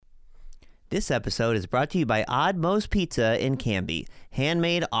This episode is brought to you by Odd Moe's Pizza in Canby.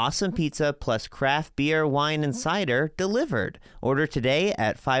 Handmade awesome pizza plus craft beer, wine, and cider delivered. Order today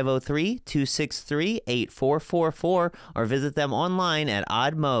at 503-263-8444 or visit them online at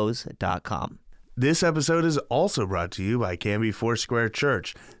oddmoes.com. This episode is also brought to you by Canby Foursquare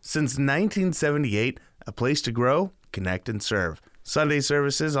Church. Since 1978, a place to grow, connect, and serve. Sunday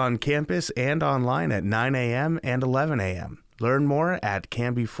services on campus and online at 9 a.m. and 11 a.m. Learn more at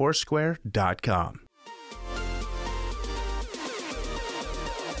canbyfoursquare.com.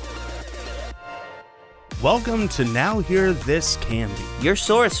 Welcome to Now Hear This Canby, Your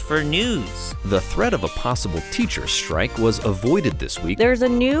source for news. The threat of a possible teacher strike was avoided this week. There's a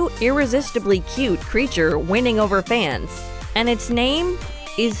new, irresistibly cute creature winning over fans, and its name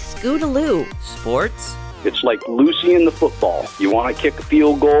is Scootaloo. Sports. It's like Lucy in the football. You want to kick a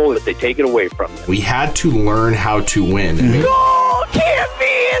field goal, but they take it away from you. We had to learn how to win. Goal can't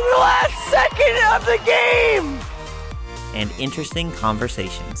be in the last second of the game! And interesting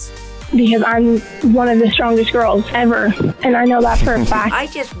conversations. Because I'm one of the strongest girls ever, and I know that for a fact. I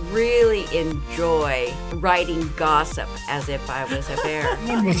just really enjoy writing gossip as if I was a bear.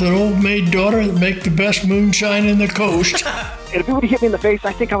 With an old maid daughter that make the best moonshine in the coast. And if it would have hit me in the face,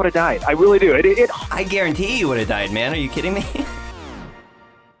 I think I would have died. I really do. I guarantee you would have died, man. Are you kidding me?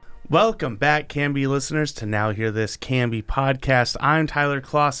 Welcome back, Canby listeners, to Now Hear This Canby podcast. I'm Tyler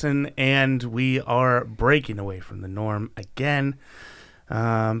Clausen, and we are breaking away from the norm again.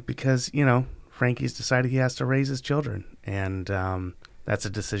 Because, Frankie's decided he has to raise his children, and that's a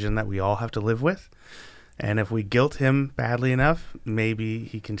decision that we all have to live with. And if we guilt him badly enough, maybe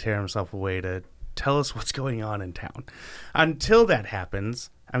he can tear himself away to tell us what's going on in town. Until that happens,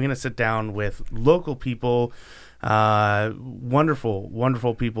 I'm going to sit down with local people, wonderful,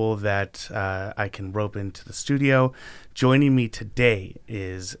 wonderful people that I can rope into the studio. Joining me today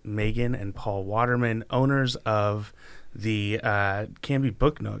is Megan and Paul Waterman, owners of the Canby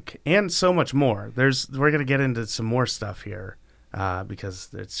Book Nook, and so much more. We're going to get into some more stuff here because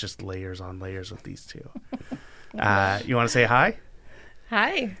it's just layers on layers with these two. You want to say hi?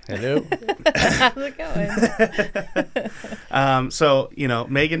 Hi. Hello. How's it going? So,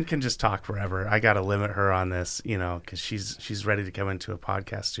 Megan can just talk forever. I got to limit her on this, because she's ready to come into a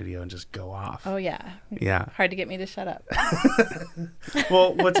podcast studio and just go off. Oh, yeah. Yeah. Hard to get me to shut up.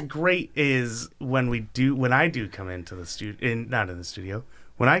 Well, what's great is when I do come into the studio, not in the studio,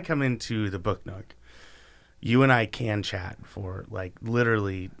 when I come into the Book Nook, you and I can chat for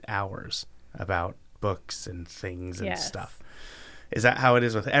literally hours about books and things and stuff. Is that how it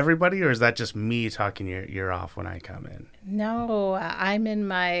is with everybody, or is that just me talking your ear off when I come in? No, I'm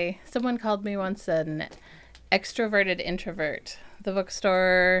in someone called me once an extroverted introvert. The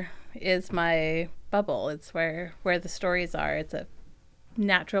bookstore is my bubble. It's where the stories are. It's a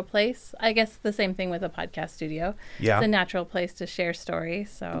natural place. I guess the same thing with a podcast studio. Yeah. It's a natural place to share stories,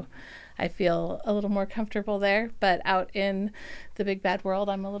 so I feel a little more comfortable there. But out in the big bad world,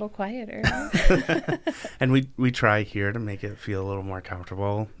 I'm a little quieter. And we try here to make it feel a little more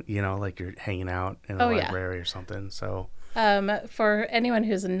comfortable, like you're hanging out in a library or something. So for anyone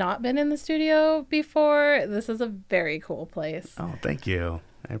who's not been in the studio before, this is a very cool place. Oh, thank you.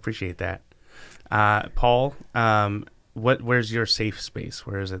 I appreciate that. Paul, where's your safe space?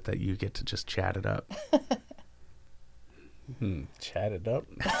 Where is it that you get to just chat it up? Chat it up.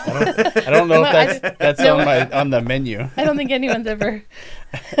 I don't know if that's on the menu. I don't think anyone's ever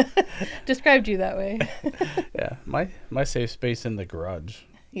described you that way. Yeah, my safe space in the garage.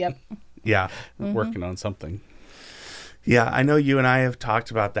 Yep. Yeah, working on something. Yeah, I know you and I have talked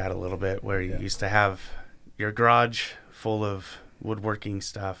about that a little bit, where you used to have your garage full of woodworking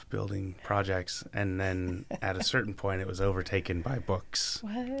stuff, building projects, and then at a certain point it was overtaken by books.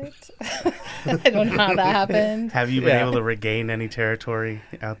 What? I don't know how that happened. Have you been able to regain any territory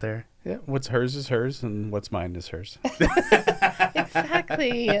out there? Yeah, what's hers is hers, and what's mine is hers.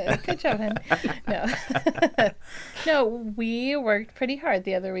 Exactly. Good job, hon. No, we worked pretty hard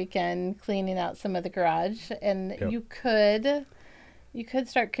the other weekend cleaning out some of the garage, and you could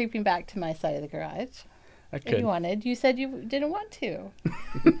start creeping back to my side of the garage. I could. If you wanted. You said you didn't want to.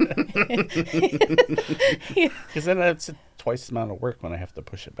 Because then that's twice the amount of work when I have to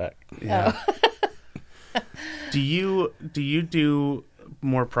push it back. Yeah. Do you do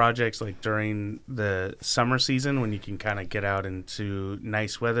more projects during the summer season when you can kind of get out into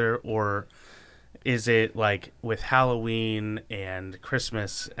nice weather, or is it with Halloween and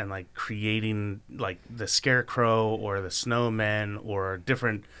Christmas and creating the scarecrow or the snowmen or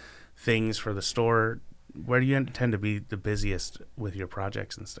different things for the store? Where do you tend to be the busiest with your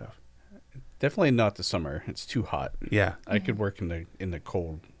projects and stuff? Definitely not the summer. It's too hot. Yeah. I could work in the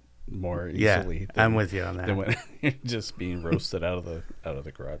cold more Yeah, easily. I'm with you on that. Than when just being roasted out of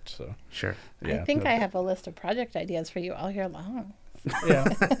the garage. So Sure. yeah, I think I have a list of project ideas for you all year long. Yeah.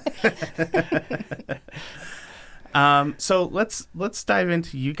 So let's dive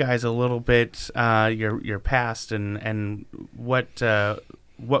into you guys a little bit, your past and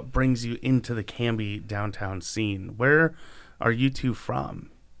what brings you into the Canby downtown scene. Where are you two from?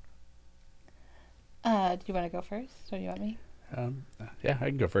 Do you want to go first, or do you want me? Yeah, I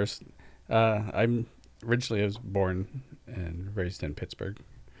can go first. I was born and raised in Pittsburgh.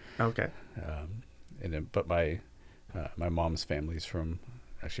 Okay. But my mom's family's from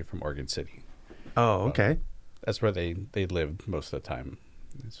Oregon City. Oh, okay. That's where they lived most of the time.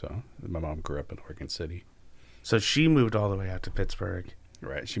 So my mom grew up in Oregon City. So she moved all the way out to Pittsburgh.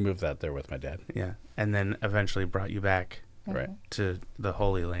 Right. She moved out there with my dad. Yeah. And then eventually brought you back Right. to the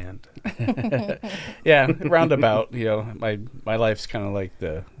Holy Land. Yeah, roundabout. My life's kind of like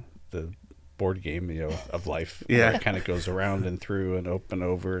the board game, of life. Yeah. It kind of goes around and through and open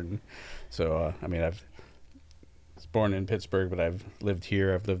over. And so, I was born in Pittsburgh, but I've lived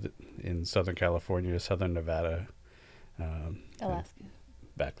here. I've lived in Southern California, Southern Nevada, Alaska.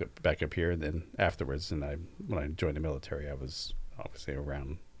 Back up here. And then afterwards, when I joined the military, I was obviously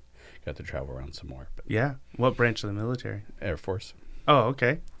got to travel around some more. But Yeah. What branch of the military? Air Force. Oh,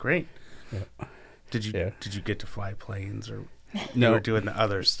 okay. Great. Yeah. Did you get to fly planes, or No. you were doing the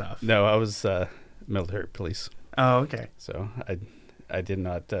other stuff? No, I was military police. Oh, okay. So I did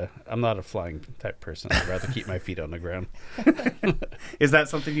not. I'm not a flying type person. I'd rather keep my feet on the ground. Is that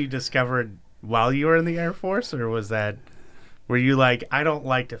something you discovered while you were in the Air Force, or were you like, I don't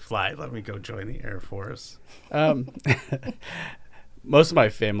like to fly, let me go join the Air Force? Most of my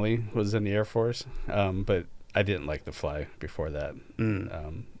family was in the Air Force, but I didn't like to fly before that.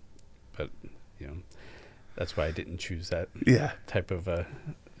 But that's why I didn't choose that type of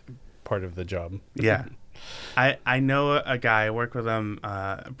part of the job. Yeah. I know a guy, I work with him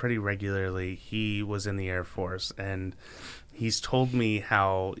pretty regularly. He was in the Air Force, and he's told me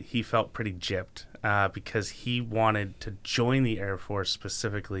how he felt pretty gypped because he wanted to join the Air Force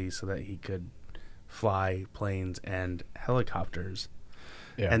specifically so that he could fly planes and helicopters.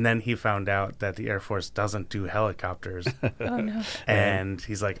 Yeah. And then he found out that the Air Force doesn't do helicopters. Oh, no. And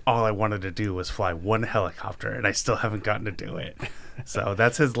he's like, all I wanted to do was fly one helicopter, and I still haven't gotten to do it. So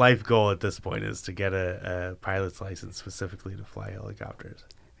that's his life goal at this point, is to get a pilot's license specifically to fly helicopters.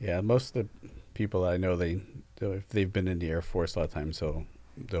 Yeah, most of the people I know, if they've been in the Air Force, a lot of times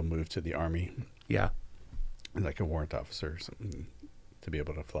they'll move to the Army. Yeah. Like a warrant officer or something to be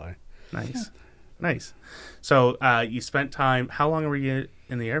able to fly. Nice. Nice. So you spent time, how long were you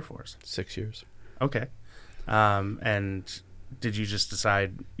in the Air Force? 6 years. Okay. And did you just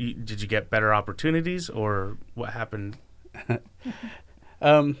decide, did you get better opportunities, or what happened?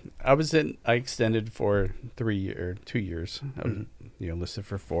 I extended for 2 years. I was, enlisted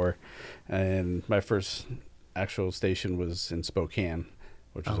for 4, and my first actual station was in Spokane,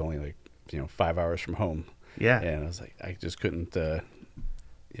 which was only like 5 hours from home. Yeah. And I was like, I just couldn't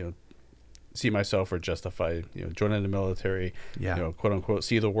see myself or justify joining the military, quote unquote,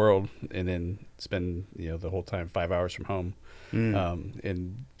 see the world, and then spend the whole time 5 hours from home.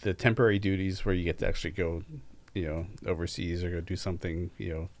 And the temporary duties where you get to actually go overseas or go do something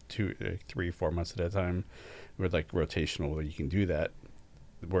 2, 3, 4 months at a time, were like rotational, where you can do that,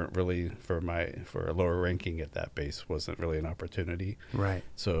 weren't really for a lower ranking at that base, wasn't really an opportunity. Right.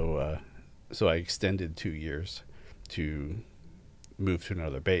 So I extended 2 years to move to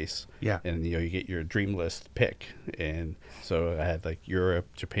another base. Yeah. And you get your dream list pick, and so I had like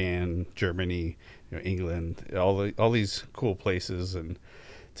Europe, Japan, Germany, England, all these cool places, and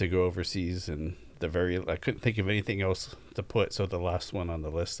to go overseas. And I couldn't think of anything else to put, so the last one on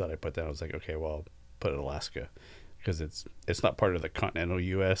the list that I put down was like, okay, well, I'll put Alaska, because it's not part of the continental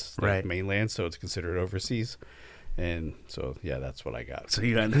U.S. Right. mainland, so it's considered overseas. And so, yeah, that's what I got. So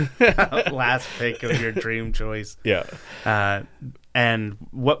you got the last pick of your dream choice. Yeah. And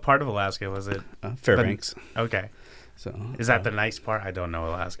what part of Alaska was it? Fairbanks. Okay. So is that the nice part? I don't know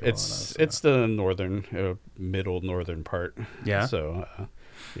Alaska. It's the northern, middle northern part. Yeah. So,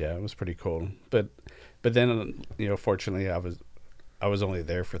 yeah, it was pretty cool. But then, fortunately, I was only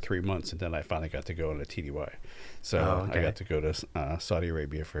there for 3 months, and then I finally got to go on a TDY. So I got to go to Saudi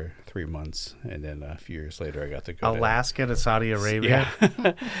Arabia for 3 months, and then a few years later I got to go Alaska to Saudi Arabia.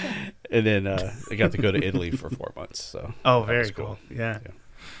 Yeah. And then I got to go to Italy for 4 months. So very cool. Yeah.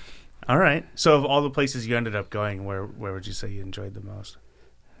 All right. So of all the places you ended up going, where would you say you enjoyed the most?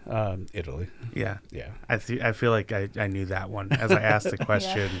 Italy. Yeah. Yeah. I feel like I knew that one as I asked the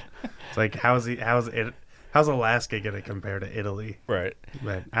question. It's like, how's How's Alaska going to compare to Italy? Right.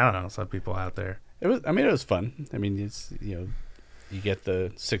 But I don't know. Some people out there. It was fun. I mean, it's, you get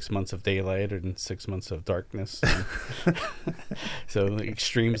the 6 months of daylight and 6 months of darkness. So the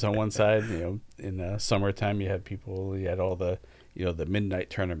extremes on one side, in summertime you had all the, the midnight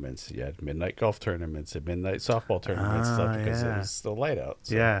tournaments. You had midnight golf tournaments and midnight softball tournaments stuff because it was still light out.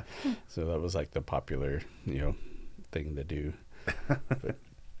 So, So that was like the popular, thing to do. But,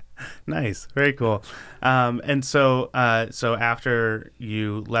 nice. Very cool. And so after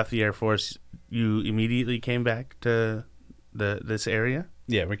you left the Air Force, you immediately came back to this area?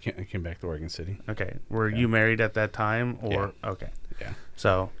 Yeah, I came back to Oregon City. Okay. Were you married at that time? Or okay. Yeah.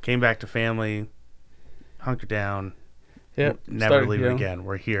 So came back to family, hunkered down. Yeah. Never leave again.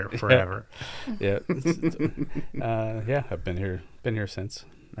 We're here forever. Yeah. I've been here since.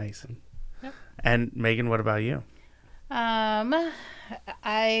 Nice. Yep. And Megan, what about you?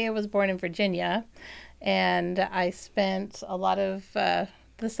 I was born in Virginia, and I spent a lot of the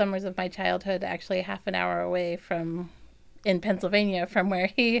summers of my childhood actually half an hour away in Pennsylvania from where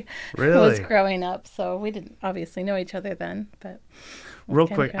he was growing up. So we didn't obviously know each other then. But real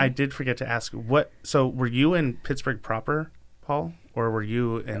quick, I did forget to ask, so were you in Pittsburgh proper, Paul, or were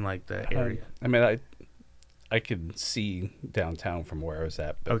you in like the area? I mean, I could see downtown from where I was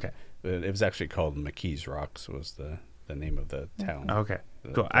at. But okay. It was actually called McKees Rocks was the name of the town. Okay.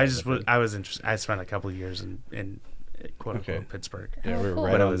 Cool. I was interested. I spent a couple of years in quote unquote Pittsburgh. Yeah, we were cool.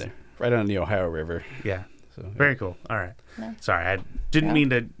 right on the Ohio River. Yeah. So very cool. All right. Nice. Sorry, I didn't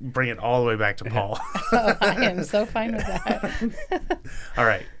mean to bring it all the way back to Paul. Oh, I am so fine with that. All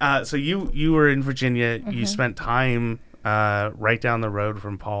right. So you were in Virginia. Mm-hmm. You spent time right down the road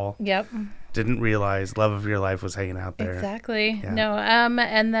from Paul. Yep. Didn't realize love of your life was hanging out there. Exactly. Yeah. No.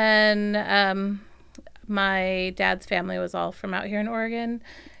 And then my dad's family was all from out here in Oregon,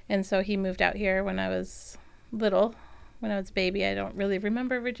 and so he moved out here when I was little. When I was a baby, I don't really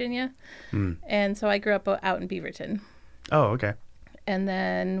remember Virginia. And so I grew up out in Beaverton. Oh, okay. And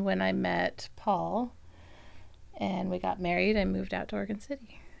then when I met Paul and we got married, I moved out to Oregon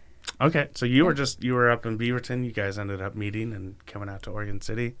City. Okay. So you were up in Beaverton. You guys ended up meeting and coming out to Oregon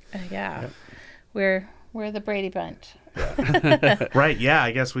City. Yeah. We're the Brady Bunch. Yeah. Right. Yeah.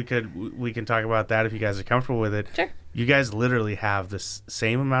 I guess we can talk about that if you guys are comfortable with it. Sure. You guys literally have the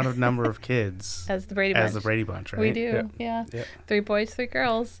same amount of number of kids as the Brady Bunch. Right? We do. Yeah. 3 boys, 3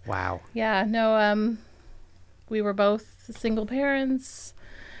 girls. Wow. Yeah. No. We were both single parents.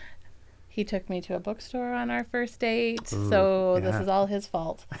 He took me to a bookstore on our first date, this is all his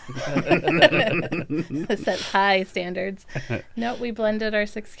fault. Set high standards. No, we blended our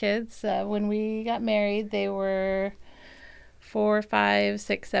 6 kids. When we got married, they were 4, 5,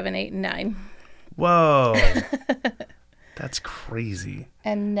 6, 7, 8, and 9. Whoa. That's crazy.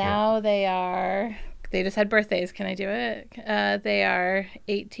 And now they just had birthdays. Can I do it? They are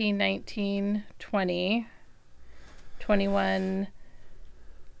 18, 19, 20, 21,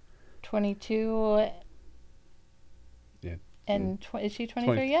 22, yeah, and is she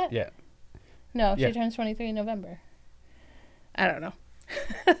 23 yet? Yeah. No, she turns 23 in November. I don't know.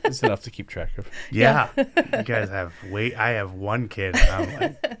 It's enough to keep track of. Yeah. You guys have I have 1 kid. And I'm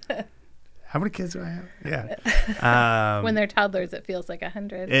like, how many kids do I have? Yeah. When they're toddlers, it feels like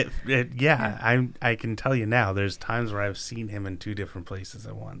 100. I can tell you now, there's times where I've seen him in 2 different places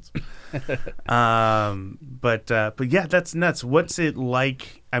at once. But yeah, that's nuts. What's it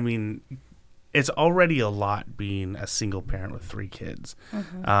like? I mean, it's already a lot being a single parent with 3 kids.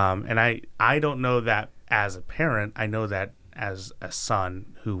 Mm-hmm. And I don't know that as a parent. I know that as a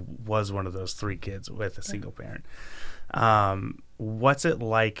son who was one of those 3 kids with a single parent. What's it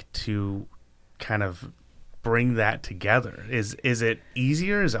like to kind of bring that together? Is it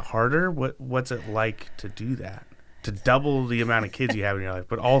easier? Is it harder? What's it like to do that? To double the amount of kids you have in your life,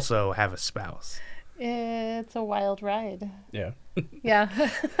 but also have a spouse? It's a wild ride. Yeah. Yeah.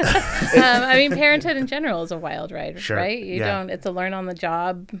 I mean, parenthood in general is a wild ride, sure. Right? It's a learn on the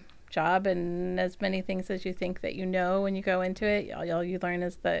job, and as many things as you think that you know when you go into it, all you learn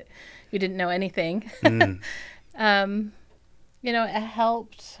is that you didn't know anything. It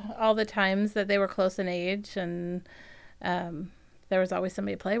helped all the times that they were close in age, and there was always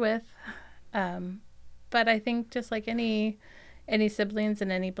somebody to play with. But I think just like any siblings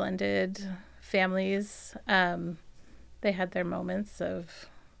and any blended families, they had their moments of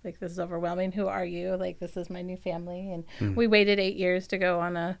like, this is overwhelming. Who are you? Like, this is my new family. And we waited 8 years to go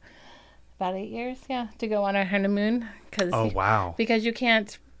on about 8 years, to go on our honeymoon. Because you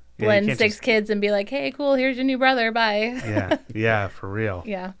can't blend 6 kids and be like, hey, cool, here's your new brother, bye. Yeah, for real.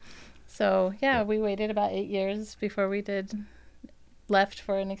 Yeah. So, we waited about 8 years before we did left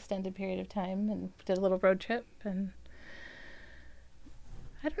for an extended period of time and did a little road trip, and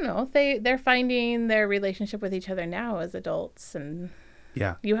I don't know, they're finding their relationship with each other now as adults. And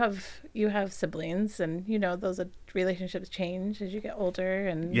yeah, you have siblings, and those relationships change as you get older.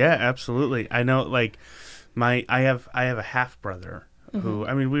 And yeah, absolutely. I know, like I have a half brother who,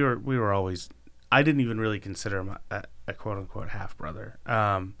 I mean, we were always, I didn't even really consider him a quote unquote half brother.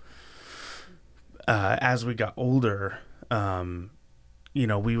 As we got older,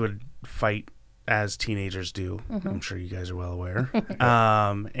 we would fight as teenagers do. I'm sure you guys are well aware.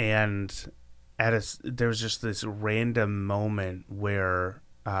 And there was just this random moment where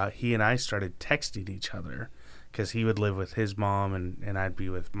he and I started texting each other, because he would live with his mom and I'd be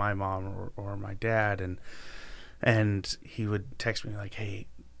with my mom or my dad, and he would text me like, "Hey,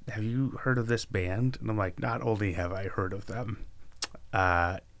 have you heard of this band?" And I'm like, "Not only have I heard of them,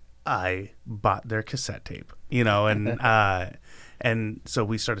 I bought their cassette tape," and so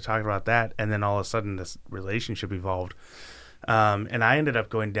we started talking about that, and then all of a sudden this relationship evolved, and I ended up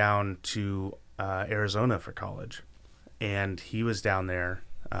going down to Arizona for college, and he was down there.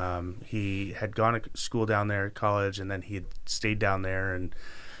 He had gone to school down there at college, and then he had stayed down there, and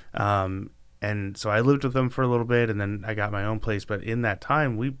so I lived with him for a little bit, and then I got my own place. But in that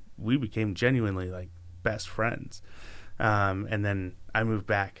time, we became genuinely like best friends. And then I moved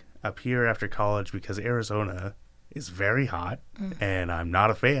back up here after college because Arizona is very hot, and I'm not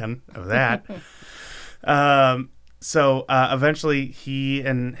a fan of that. So eventually he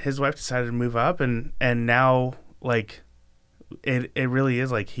and his wife decided to move up, and now like it really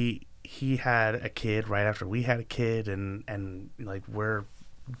is like he had a kid right after we had a kid, and like we're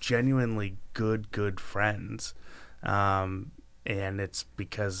genuinely good friends. And it's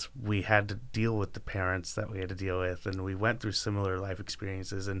because we had to deal with the parents that we had to deal with, and we went through similar life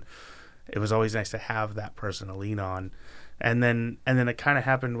experiences, and it was always nice to have that person to lean on. And then it kind of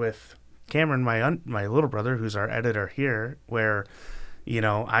happened with Cameron, my little brother, who's our editor here, where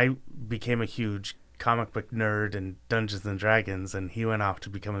I became a huge comic book nerd and Dungeons and Dragons, and he went off to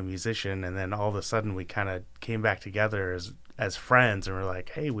become a musician, and then all of a sudden we kind of came back together as friends, and we're like,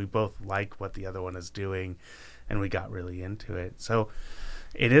 hey, we both like what the other one is doing, and we got really into it. So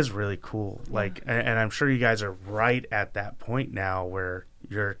it is really cool. Like, and I'm sure you guys are right at that point now where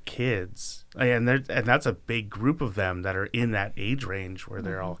your kids, and that's a big group of them that are in that age range where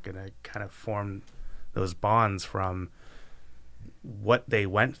they're all going to kind of form those bonds from what they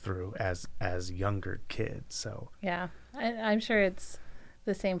went through as younger kids. So yeah, I'm sure it's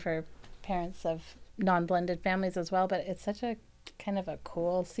the same for parents of non-blended families as well, but it's such a kind of a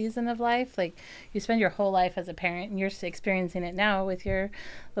cool season of life. Like, you spend your whole life as a parent, and you're experiencing it now with your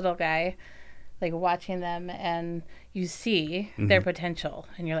little guy, like watching them, and you see their potential,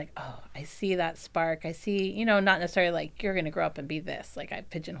 and you're like, oh, I see that spark. I see, not necessarily like you're going to grow up and be this, like I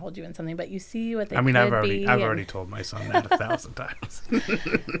pigeonholed you in something, but you see what they could be. I've already told my son that 1,000 times.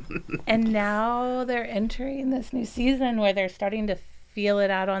 And now they're entering this new season where they're starting to feel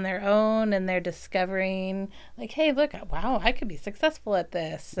it out on their own, and they're discovering like, hey, look, wow, I could be successful at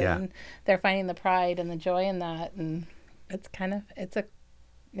this. And they're finding the pride and the joy in that, and it's a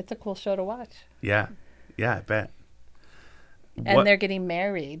cool show to watch. Yeah, I bet. And they're getting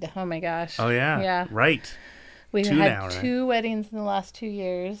married. Oh my gosh. Oh yeah. Right. We've had two weddings in the last 2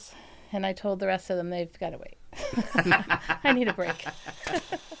 years, and I told the rest of them they've got to wait. I need a break.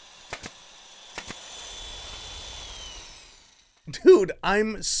 Dude,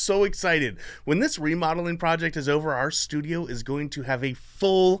 I'm so excited. When this remodeling project is over, our studio is going to have a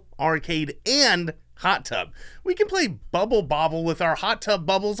full arcade and hot tub. We can play Bubble Bobble with our hot tub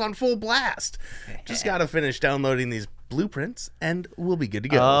bubbles on full blast. Just got to finish downloading these blueprints, and we'll be good to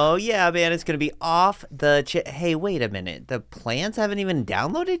go. Oh, yeah, man. It's going to be off the Hey, wait a minute. The plans haven't even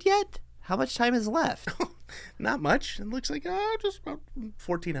downloaded yet? How much time is left? Not much. It looks like just about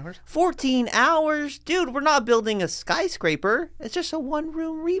 14 hours. 14 hours? Dude, we're not building a skyscraper. It's just a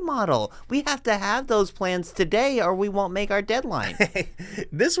one-room remodel. We have to have those plans today or we won't make our deadline.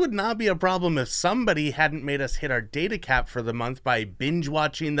 This would not be a problem if somebody hadn't made us hit our data cap for the month by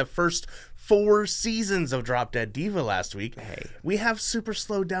binge-watching the first 4 seasons of Drop Dead Diva last week. Hey. We have super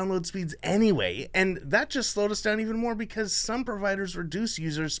slow download speeds anyway, and that just slowed us down even more because some providers reduce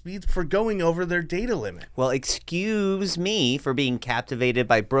user speeds for going over their data limit. Well, excuse me for being captivated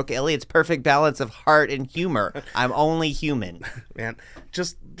by Brooke Elliott's perfect balance of heart and humor. I'm only human. Man,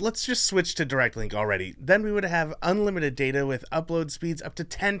 let's just switch to Direct Link already. Then we would have unlimited data with upload speeds up to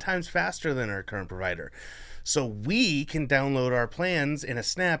 10 times faster than our current provider. so we can download our plans in a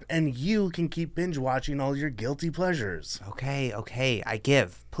snap and you can keep binge watching all your guilty pleasures. Okay, I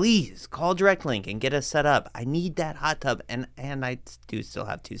give. Please, call Direct Link and get us set up. I need that hot tub, and I do still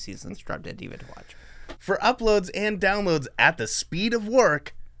have 2 seasons of Drop Dead Diva to watch. For uploads and downloads at the speed of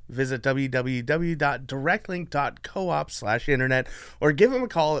work, visit www.directlink.coop/internet or give them a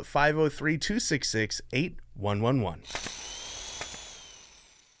call at 503-266-8111.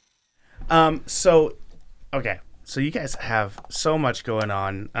 So you guys have so much going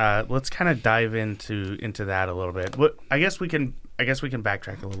on. Let's kind of dive into that a little bit. I guess we can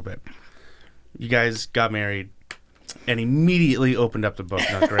backtrack a little bit. You guys got married and immediately opened up the Book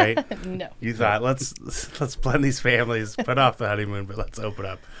Nook, right? No. You thought, let's blend these families, put off the honeymoon, but let's open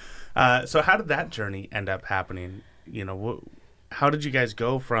up. So how did that journey end up happening? You know, how did you guys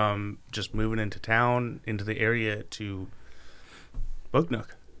go from just moving into town, into the area, to Book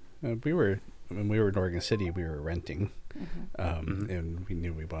Nook? When we were in Oregon City, we were renting, and we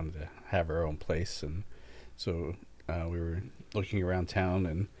knew we wanted to have our own place, and so we were looking around town,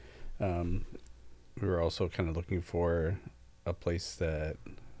 and we were also kind of looking for a place that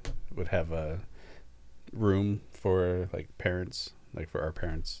would have a room for parents, for our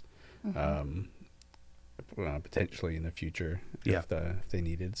parents, potentially in the future if they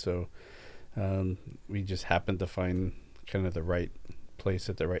needed. So we just happened to find kind of the right place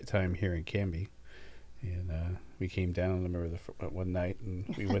at the right time here in Canby, and we came down. I remember one night,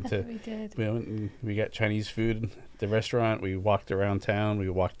 and we went to we went and we got Chinese food at the restaurant. We walked around town. We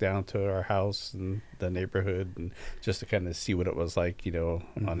walked down to our house and the neighborhood, and just to kind of see what it was like,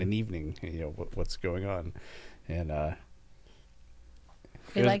 on an evening, what's going on. And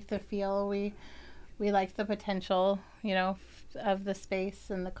we liked the feel. We liked the potential, of the space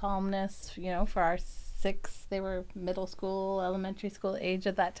and the calmness, for our 6, they were middle school, elementary school age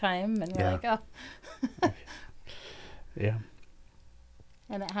at that time, and we're like, oh. Yeah.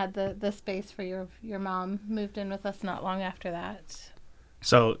 And it had the space for your mom. Moved in with us not long after that.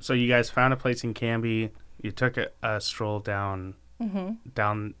 So you guys found a place in Canby. You took a stroll downtown. I'm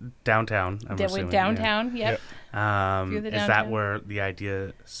Did we downtown? Yeah. Yep. Is that where the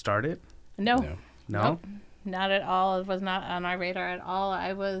idea started? No. Nope, not at all. It was not on our radar at all.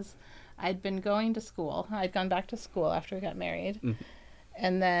 I'd been going to school. I'd gone back to school after we got married.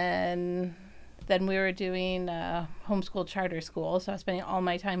 And then we were doing homeschool charter school. So I was spending all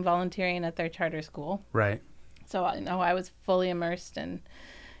my time volunteering at their charter school. Right. So I was fully immersed in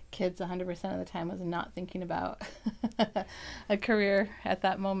kids 100% of the time. Was not thinking about a career at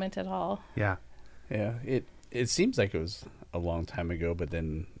that moment at all. Yeah. Yeah. It seems like it was a long time ago, but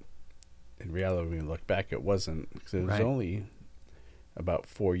then in reality, when we look back, it wasn't, because it was only about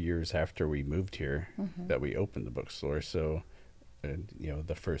 4 years after we moved here that we opened the bookstore. So,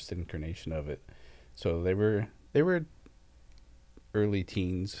 the first incarnation of it. So they were early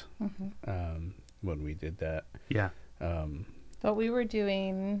teens when we did that. Yeah. But we were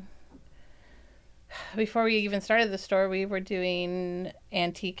doing, before we even started the store, we were doing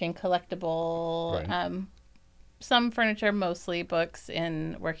antique and collectible, some furniture, mostly books,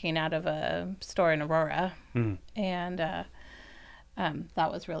 in working out of a store in Aurora. And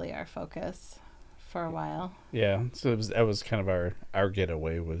that was really our focus for a while. Yeah, so that was kind of our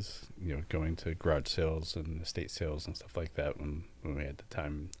getaway, was going to garage sales and estate sales and stuff like that when we had the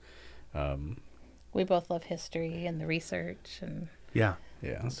time. We both love history and the research, and yeah.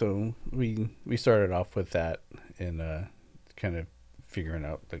 So we started off with that, and kind of figuring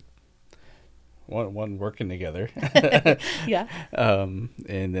out one working together. Yeah.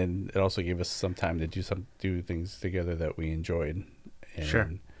 And then it also gave us some time to do things together that we enjoyed. And, sure.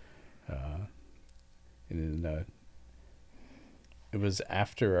 And then it was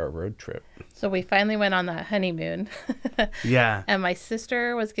after our road trip. So we finally went on that honeymoon. Yeah. And my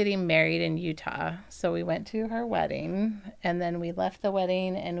sister was getting married in Utah. So we went to her wedding, and then we left the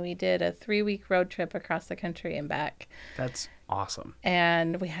wedding, and we did a 3-week road trip across the country and back. That's awesome.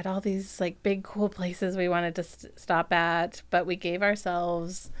 And we had all these big cool places we wanted to stop at, but we gave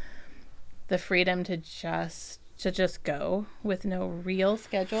ourselves the freedom to just go with no real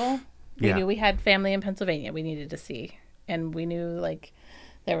schedule. We knew we had family in Pennsylvania we needed to see, and we knew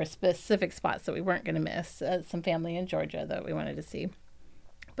there were specific spots that we weren't going to miss. Some family in Georgia that we wanted to see.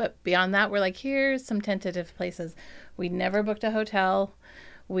 But beyond that, we're here's some tentative places. We never booked a hotel.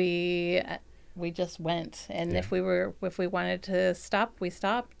 We just went, and if we wanted to stop, we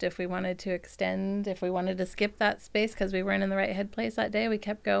stopped. If we wanted to extend, if we wanted to skip that space because we weren't in the right head place that day, we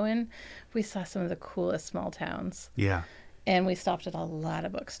kept going. We saw some of the coolest small towns. Yeah. And we stopped at a lot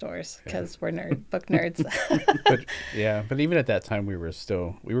of bookstores because we're book nerds. but even at that time, we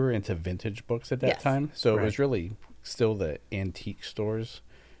were into vintage books at that time. So it was really still the antique stores.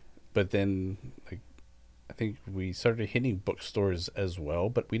 But then, like, I think we started hitting bookstores as well,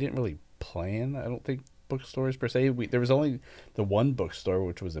 but we didn't really plan, I don't think, bookstores per se. There was only the one bookstore,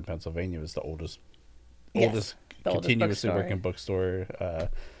 which was in Pennsylvania. It was the oldest continuously working bookstore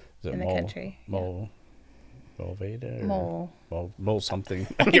in the country. Mole something.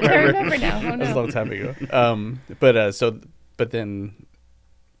 I can't remember now. Oh, no. That was a long time ago. But then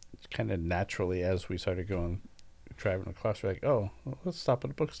kind of naturally, as we started driving across, we're like, oh, well, let's stop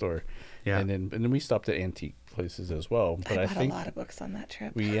at a bookstore. Yeah. And then we stopped at antique places as well. But I think a lot of books on that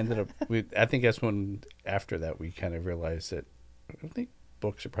trip. We ended up I think that's when, after that, we kind of realized that I think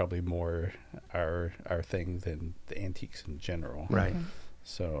books are probably more our thing than the antiques in general. Right. Mm-hmm.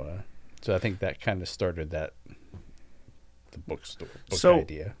 So I think that kind of started the bookstore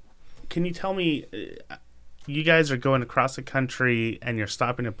idea. Can you tell me, you guys are going across the country and you're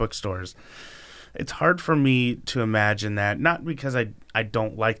stopping at bookstores. It's hard for me to imagine that, not because I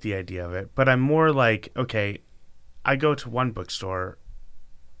don't like the idea of it, but I'm more like, okay, I go to one bookstore.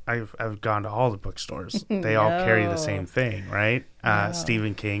 I've gone to all the bookstores. They all carry the same thing, right?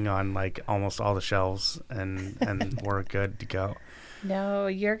 Stephen King on like almost all the shelves, and we're good to go. No,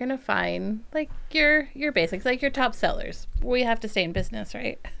 you're going to find like your basics, like your top sellers. We have to stay in business,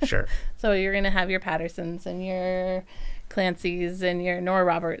 right? Sure. So you're going to have your Pattersons and your Clancy's and your Nora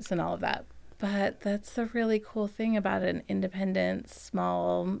Roberts and all of that. But that's the really cool thing about an independent,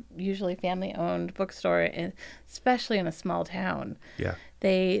 small, usually family-owned bookstore, especially in a small town. Yeah.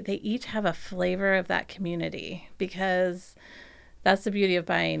 They each have a flavor of that community, because that's the beauty of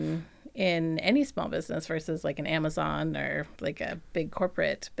buying in any small business versus like an Amazon or like a big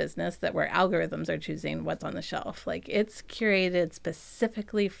corporate business where algorithms are choosing what's on the shelf. Like, it's curated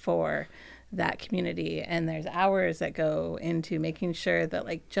specifically for that community, and there's hours that go into making sure that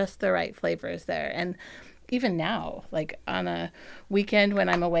like just the right flavor is there. And even now, like on a weekend when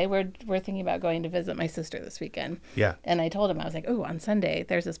I'm away, we're thinking about going to visit my sister this weekend. Yeah. And I told him, I was like, oh, on Sunday,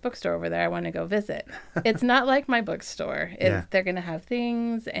 there's this bookstore over there I want to go visit. It's not like my bookstore. They're going to have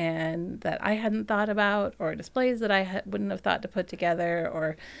things and that I hadn't thought about, or displays that I wouldn't have thought to put together,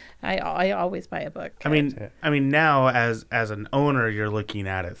 or I always buy a book. I mean, now as an owner, you're looking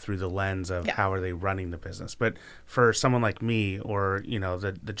at it through the lens of how are they running the business. But for someone like me, or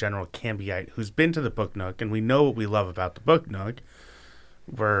the general Cambyite who's been to the Book Nook, and we know what we love about the Book Nook,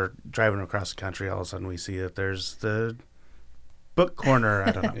 we're driving across the country, all of a sudden we see that there's the book corner.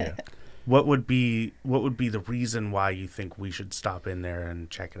 I don't know. Yeah. What would be the reason why you think we should stop in there and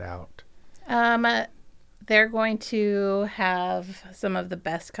check it out? They're going to have some of the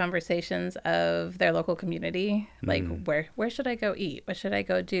best conversations of their local community. Like, where should I go eat? What should I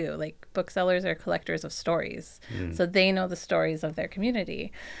go do? Like, booksellers are collectors of stories. So they know the stories of their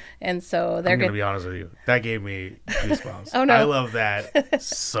community. And so they're going to be honest with you. That gave me goosebumps. Oh, no. I love that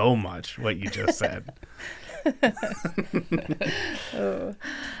so much, what you just said.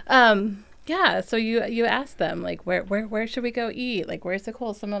 Yeah, so you ask them, like, where should we go eat? Like, where's the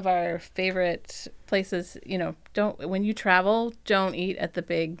cool? Some of our favorite places, when you travel, don't eat at the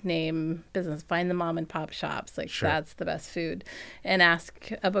big name business. Find the mom and pop shops. Like, that's the best food. And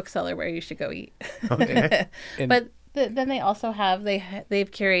ask a bookseller where you should go eat. Okay. But then they also have, they've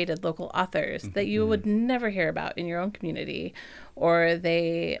curated local authors that you would never hear about in your own community. Or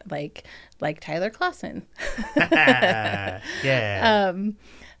they, like Tyler Clausen. Yeah.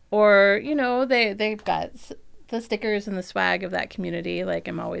 Or, they've got the stickers and the swag of that community. Like,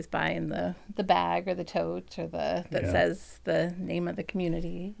 I'm always buying the bag or the tote or that says the name of the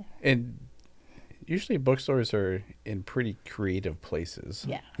community. And usually bookstores are in pretty creative places.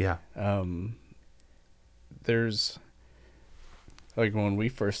 Yeah. Yeah. There's, like, when we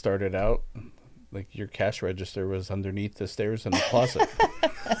first started out, like, your cash register was underneath the stairs in the closet.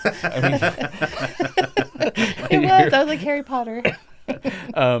 It was. I was like Harry Potter.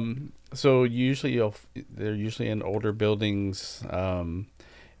 So usually they're usually in older buildings,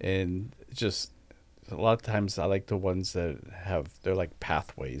 and just a lot of times I like the ones that they're like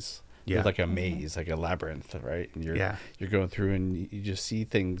pathways. Yeah. They're like a maze, like a labyrinth, right? And you're going through and you just see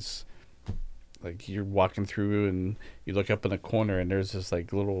things, like you're walking through and you look up in the corner and there's this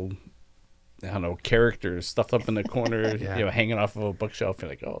like little, I don't know, characters stuffed up in the corner, hanging off of a bookshelf. You're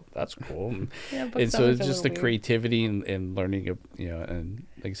like, oh, that's cool. And so it's just the creativity and learning of, and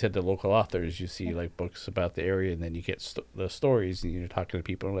like I said, the local authors, you see like books about the area, and then you get the stories, and you're talking to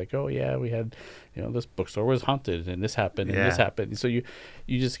people and like, oh yeah, we had, this bookstore was haunted and this happened and this happened. So you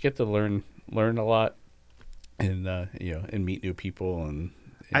just get to learn a lot. and and meet new people. And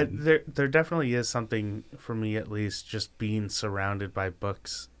there definitely is something for me, at least, just being surrounded by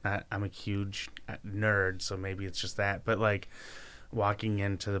books. I'm a huge nerd, so maybe it's just that. But like walking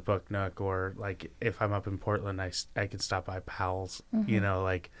into the Book Nook, or like if I'm up in Portland, I can stop by Powell's,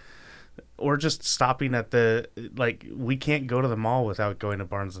 or just stopping at we can't go to the mall without going to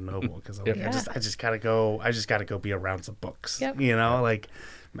Barnes and Noble, because I just gotta go be around some books. Yep. Like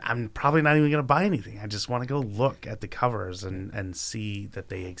I'm probably not even gonna buy anything. I just want to go look at the covers and see that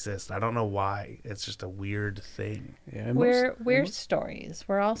they exist. I don't know why. It's just a weird thing. Yeah, we're stories.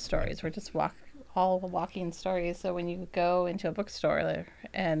 We're all stories. We're just all walking stories. So when you go into a bookstore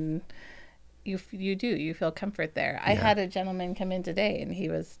and you feel comfort there. I had a gentleman come in today, and he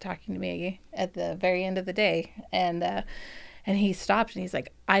was talking to me at the very end of the day, and he stopped and he's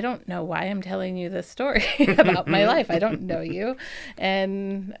like, I don't know why I'm telling you this story about my life. I don't know you.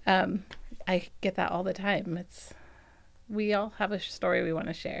 And I get that all the time. We all have a story we want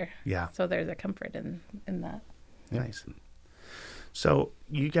to share. Yeah. So there's a comfort in that. Nice. So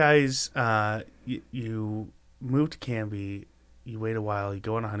you guys, you moved to Canby, you wait a while, you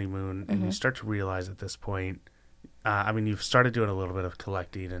go on a honeymoon, and you start to realize at this point, you've started doing a little bit of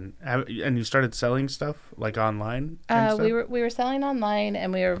collecting, and you started selling stuff like online. We were selling online,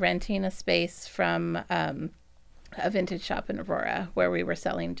 and we were renting a space from a vintage shop in Aurora, where we were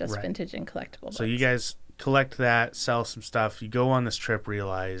selling just vintage and collectible books. So you guys collect that, sell some stuff. You go on this trip,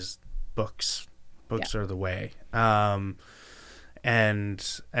 realize books are the way. And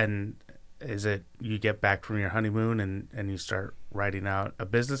is it you get back from your honeymoon and you start writing out a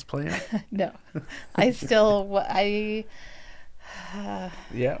business plan? No, I still well,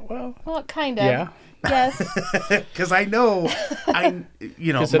 kind of. Yeah. Yes. Because I know,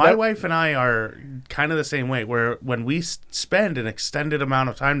 my wife and I are kind of the same way, where when we spend an extended amount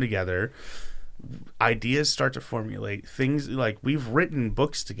of time together, ideas start to formulate. Things like we've written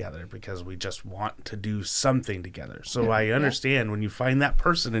books together because we just want to do something together. So I understand when you find that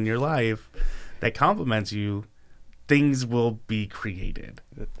person in your life that complements you, things will be created.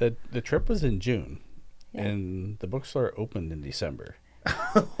 The trip was in June, and the bookstore opened in December.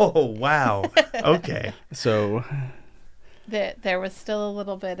 Oh, wow. Okay. So there was still a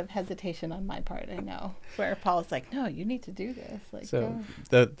little bit of hesitation on my part, I know, where Paul's like, no, you need to do this. Like, so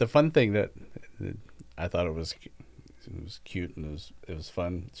the fun thing that I thought it was cute and it was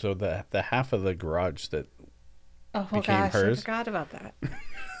fun. So the half of the garage that became hers. I forgot about that.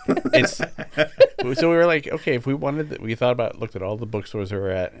 So we were like, okay, if we wanted, we looked at all the bookstores we were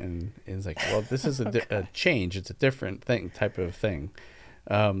at, and it's like, well, this is a change. It's a different type of thing.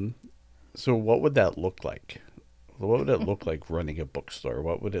 So what would that look like? What would it look like running a bookstore?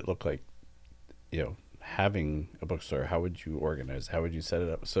 What would it look like, having a bookstore? How would you organize? How would you set it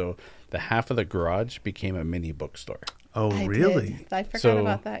up? So the half of the garage became a mini bookstore. Oh, really? I forgot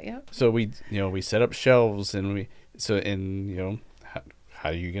about that. Yeah. So we set up shelves, and how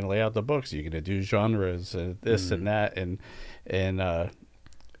are you going to lay out the books? Are you going to do genres and this and that? And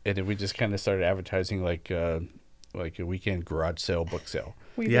then we just kind of started advertising like a weekend garage sale, book sale.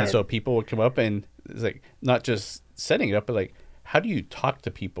 Yeah. So people would come up, and it's like not just setting it up, but like, how do you talk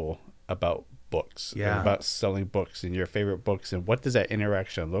to people about books? Yeah. And about selling books and your favorite books, and what does that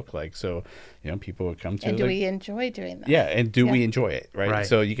interaction look like? So, people would come to. And do we enjoy doing that? Yeah, and we enjoy it, right?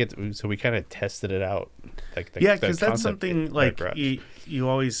 So we kind of tested it out, because that's something like you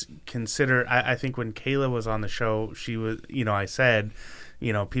always consider. I think when Kayla was on the show, she was, I said,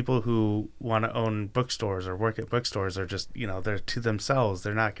 people who want to own bookstores or work at bookstores are just, they're to themselves.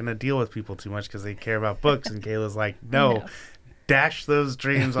 They're not going to deal with people too much because they care about books. And Kayla's like, no. Dash those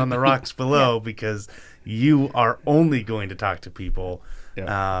dreams on the rocks below because you are only going to talk to people. The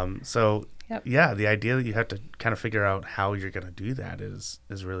idea that you have to kind of figure out how you're going to do that is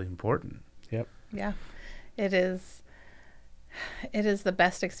really important. Yep. Yeah, it is. It is the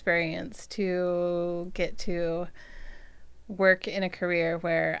best experience to get to work in a career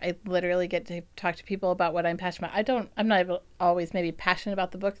where I literally get to talk to people about what I'm passionate about. I'm not always maybe passionate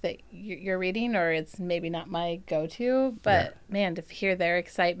about the book that you're reading, or it's maybe not my go-to, but man, to hear their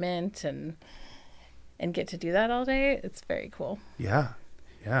excitement and get to do that all day, it's very cool. Yeah.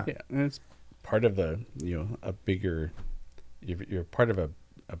 And it's part of the, a bigger, you're part of a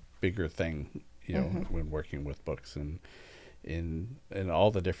bigger thing, when working with books and in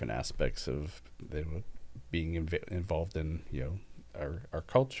all the different aspects of being involved in our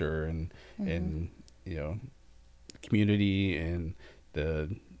culture and community and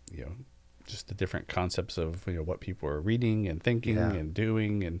the just the different concepts of what people are reading and thinking and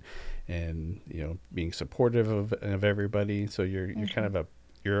doing and being supportive of everybody. So you're kind of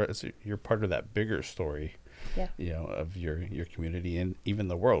you're part of that bigger story. of your community and even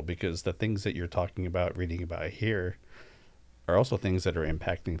the world, because the things that you're talking about, reading about here, are also things that are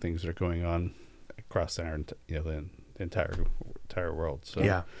impacting things that are going on across the entire world. So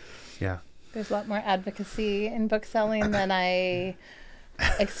yeah. There's a lot more advocacy in book selling than I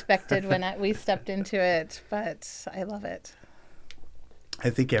expected when we stepped into it, but I love it. I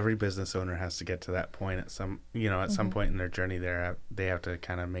think every business owner has to get to that point at some point in their journey. They have to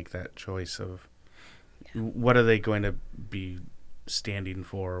kind of make that choice of what are they going to be standing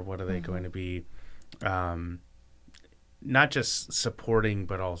for? What are they going to be, not just supporting,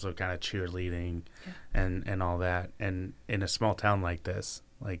 but also kind of cheerleading and all that. And in a small town like this,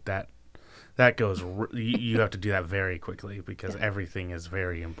 like that goes, you have to do that very quickly because everything is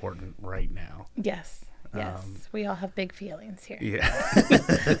very important right now. Yes. Yes, we all have big feelings here.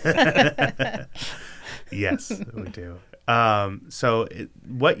 Yeah. Yes, we do. So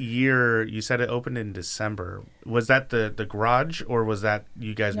what year, you said it opened in December. Was that the garage, or was that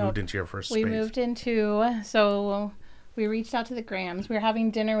you guys moved into your first space? We moved so we reached out to the Grahams. We were having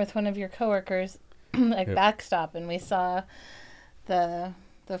dinner with one of your coworkers at Backstop, and we saw the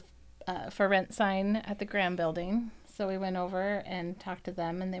for rent sign at the Graham building. So we went over and talked to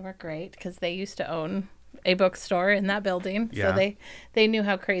them, and they were great because they used to own a bookstore in that building. Yeah. So they knew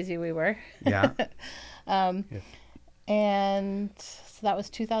how crazy we were. Yeah. And so that was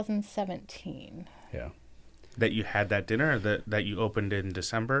 2017. Yeah. That you had that dinner, or that you opened in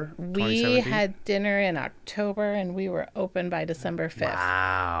December 2017? We had dinner in October, and we were open by December 5th.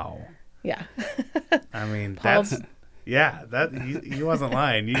 Wow. Yeah. I mean, he wasn't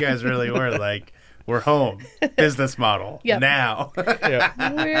lying. You guys really were like, we're home. Business model. Now.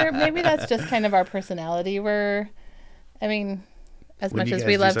 Maybe that's just kind of our personality. As much as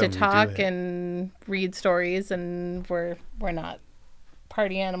we love to talk and read stories, and we're not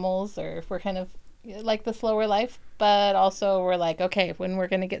party animals, or we're kind of like the slower life, but also we're like, okay, when we're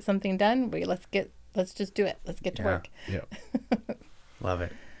going to get something done, let's just do it. Let's get to work. Yeah. Love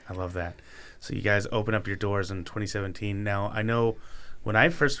it. I love that. So you guys open up your doors in 2017. Now, I know when I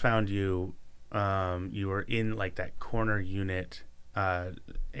first found you, you were in like that corner unit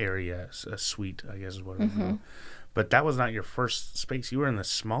area, a suite, I guess is what it was. But that was not your first space. You were in the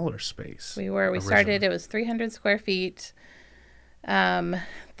smaller space. We were. We started, it was 300 square feet.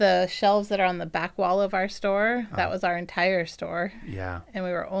 The shelves that are on the back wall of our store, that was our entire store. Yeah. And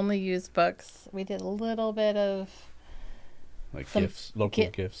we were only used books. We did a little bit of gifts, local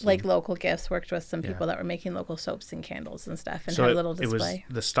gifts. Like local gifts, worked with some people that were making local soaps and candles and stuff, and so had a little display. It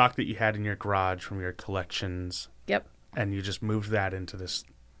was the stock that you had in your garage from your collections. Yep. And you just moved that into this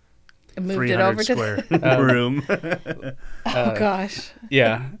moved it over square to room. Oh gosh.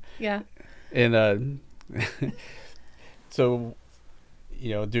 Yeah. Yeah. And so,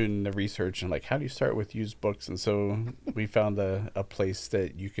 doing the research and like, how do you start with used books? And so we found a place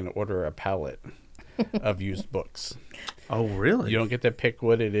that you can order a pallet of used books. Oh, really? You don't get to pick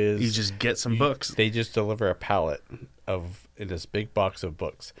what it is. You just get some books. They just deliver a pallet in this big box of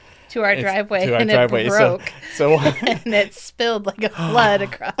books to our driveway, it broke. So and it spilled like a flood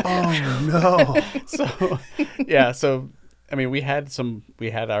across. Oh no! So I mean, we had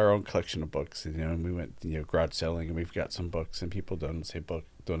our own collection of books, and we went garage selling, and we've got some books, and people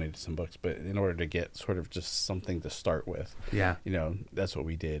donated some books, but in order to get sort of just something to start with, that's what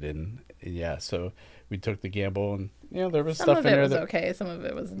we did, and so we took the gamble, and there was stuff in there that okay, some of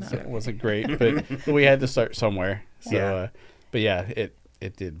it was not. It wasn't great, but we had to start somewhere. So, it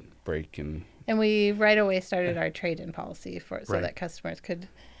did break, and we right away started our trade-in policy so that customers could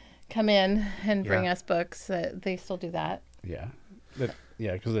come in and bring us books. They still do that. Yeah,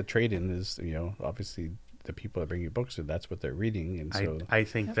 because the trade-in is obviously the people that bring you books, so that's what they're reading, and so I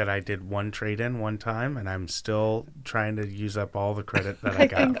think that I did one trade-in one time, and I'm still trying to use up all the credit that I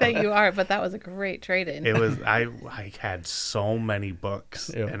got. I think that you are, but that was a great trade-in. It was. I had so many books,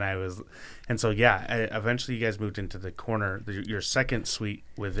 and so eventually you guys moved into the corner, your second suite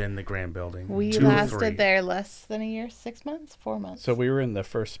within the Grand Building. We lasted there less than a year, 6 months, 4 months. So we were in the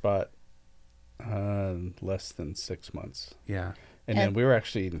first spot less than 6 months. Yeah. And then we were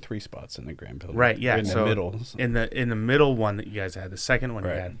actually in 3 spots in the Grand Building. Right, yeah. In the middle. In the middle one that you guys had, the second one you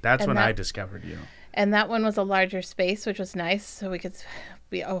had, that's when I discovered you. And that one was a larger space, which was nice. So we could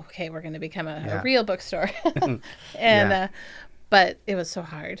be, we're going to become a real bookstore. But it was so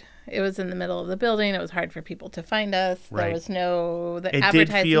hard. It was in the middle of the building. It was hard for people to find us. Right. There was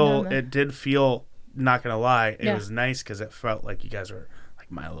advertising. It did feel, not going to lie, it was nice because it felt like you guys were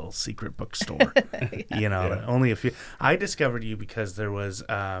my little secret bookstore. Only a few. I discovered you because there was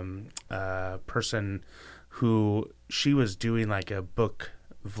a person who she was doing like a book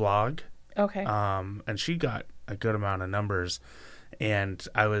vlog. Okay. And she got a good amount of numbers, and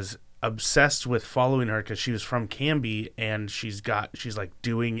I was obsessed with following her because she was from Canby, and she's like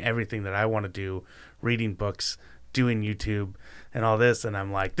doing everything that I want to do, reading books, doing YouTube and all this, and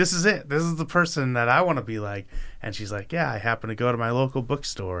I'm like, this is it. This is the person that I want to be like. And she's like, yeah, I happen to go to my local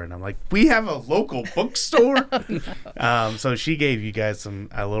bookstore. And I'm like, we have a local bookstore? So she gave you guys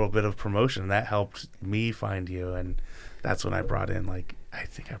a little bit of promotion. That helped me find you, and that's when I brought in I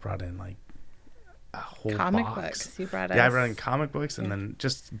think I brought in a whole comic box. books. You brought us. Yeah, I brought in comic books, and then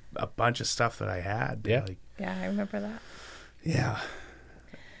just a bunch of stuff that I had. Yeah. Yeah, I remember that. Yeah.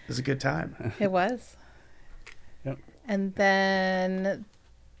 It was a good time. It was. Yep. And then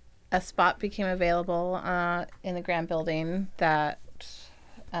a spot became available in the Grand Building that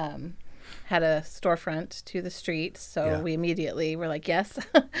had a storefront to the street. So we immediately were like, yes,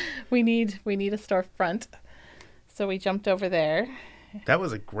 we need a storefront. So we jumped over there. That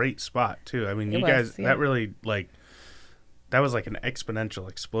was a great spot too. I mean, that really that was like an exponential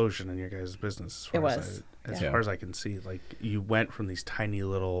explosion in your guys' business as far as I can see. Like, you went from these tiny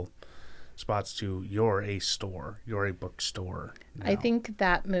little spots to you're a bookstore now. I think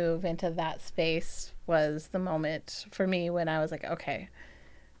that move into that space was the moment for me when I was like, okay,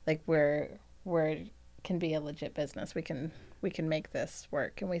 like we're can be a legit business. We can make this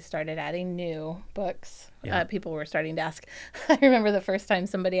work. And we started adding new books. People were starting to ask. I remember the first time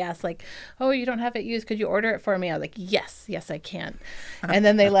somebody asked, like, oh, you don't have it used. Could you order it for me? I was like, yes, I can. And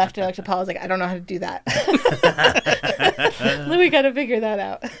then they left and I looked at Paul. I was like, I don't know how to do that. We got to figure that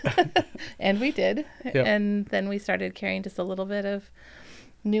out. And we did. Yep. And then we started carrying just a little bit of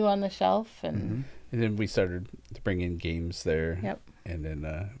new on the shelf. And then we started to bring in games there. Yep. And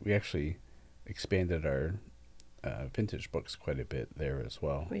then we actually expanded our vintage books quite a bit there as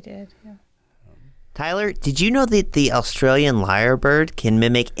well. We did, yeah. Tyler, did you know that the Australian lyrebird can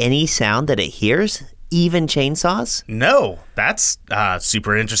mimic any sound that it hears, even chainsaws? No, that's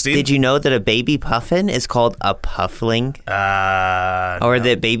super interesting. Did you know that a baby puffin is called a puffling? Or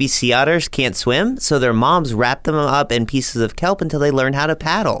that baby sea otters can't swim, so their moms wrap them up in pieces of kelp until they learn how to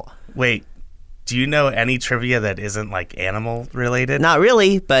paddle? Wait, do you know any trivia that isn't like animal related? Not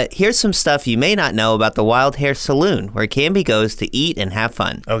really, but here's some stuff you may not know about the Wild Hare Saloon, where Canby goes to eat and have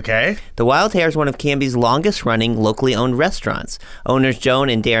fun. Okay. The Wild Hare is one of Canby's longest running locally owned restaurants. Owners Joan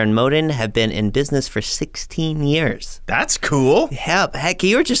and Darren Moden have been in business for 16 years. That's cool. Heck,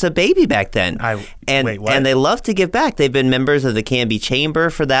 you were just a baby back then. Wait, what? And they love to give back. They've been members of the Canby Chamber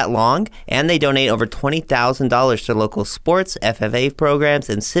for that long, and they donate over $20,000 to local sports, FFA programs,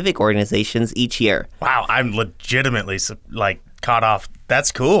 and civic organizations each year. Wow, I'm legitimately caught off.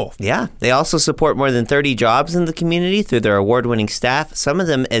 That's cool. Yeah, they also support more than 30 jobs in the community through their award-winning staff, some of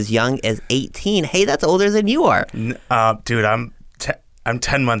them as young as 18. Hey, that's older than you are. Dude, I'm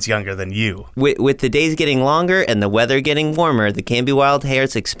 10 months younger than you. With the days getting longer and the weather getting warmer, the Canby Wild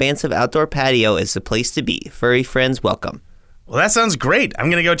Hare's expansive outdoor patio is the place to be. Furry friends welcome. Well, that sounds great. I'm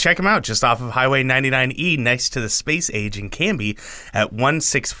going to go check them out just off of Highway 99E next to the Space Age in Canby at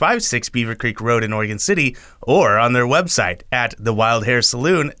 1656 Beaver Creek Road in Oregon City, or on their website at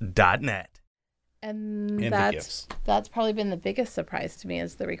thewildharesaloon.net. And that's probably been the biggest surprise to me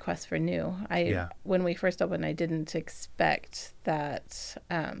is the request for new. When we first opened, I didn't expect that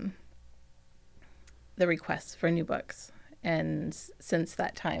the requests for new books. And since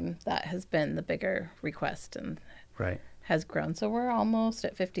that time, that has been the bigger request and has grown. So we're almost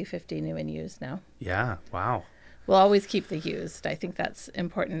at 50-50 new and used now. Yeah, wow. We'll always keep the used. I think that's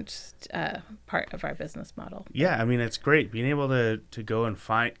important part of our business model. Yeah, I mean, it's great being able to go and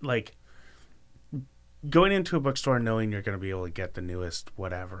find, going into a bookstore knowing you're going to be able to get the newest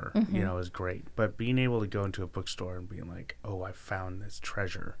whatever, is great. But being able to go into a bookstore and being like, oh, I found this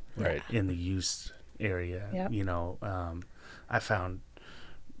treasure in the used area. Yep. I found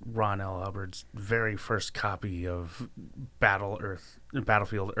Ron L. Hubbard's very first copy of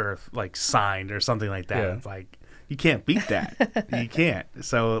Battlefield Earth, signed or something like that. Yeah. It's like, you can't beat that. You can't.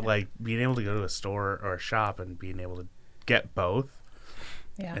 So, being able to go to a store or a shop and being able to get both,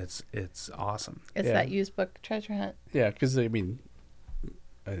 it's awesome. It's that used book treasure hunt. Yeah, because, in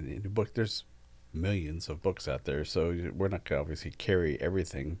a book, there's millions of books out there, so we're not going to obviously carry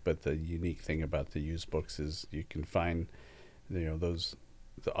everything, but the unique thing about the used books is you can find,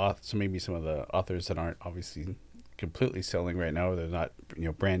 so maybe some of the authors that aren't obviously completely selling right now, they're not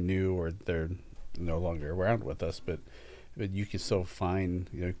brand new, or they're no longer around with us, but you can still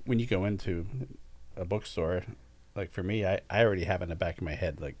find, when you go into a bookstore, for me, I already have in the back of my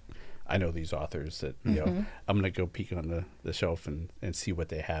head, I know these authors that, you know, I'm going to go peek on the shelf and see what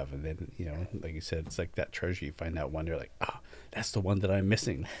they have. And then, you know, like you said, it's like that treasure. You find that one, you're like, oh, that's the one that I'm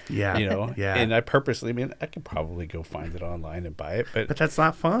missing. Yeah. You know? Yeah. And I purposely, I mean, I could probably go find it online and buy it. But that's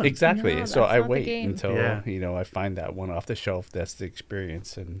not fun. Exactly. No, so that's I not the wait game. until, you know, I find that one off the shelf. That's the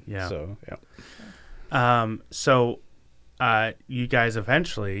experience. And so, you guys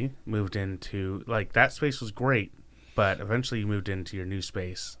eventually moved into, like, that space was great, but eventually you moved into your new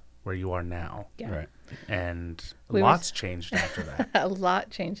space where you are now. Yeah. Right. And lots changed after that. A lot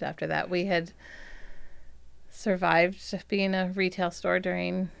changed after that. We had survived being a retail store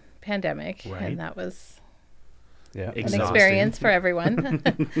during pandemic, and that was an experience for everyone.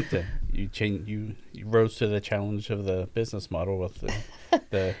 You rose to the challenge of the business model with the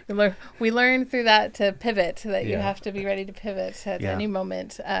we learned through that to pivot, that you have to be ready to pivot at any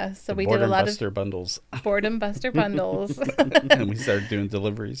moment. So we did a lot of boredom buster bundles. And we started doing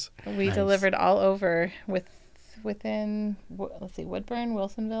deliveries. We delivered all over within, let's see, Woodburn,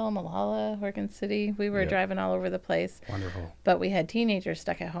 Wilsonville, Malala, Oregon City. We were driving all over the place. Wonderful. But we had teenagers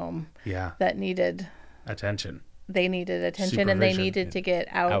stuck at home. Yeah. That needed attention. They needed attention, and they needed to get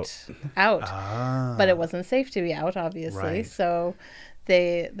out. But it wasn't safe to be out, obviously. Right. So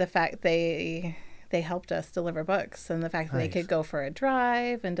they helped us deliver books, and the fact that they could go for a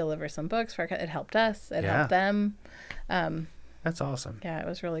drive and deliver some books it helped us. It helped them. That's awesome. Yeah, it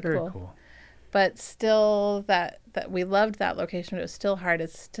was really Very cool. But still, that we loved that location. It was still hard.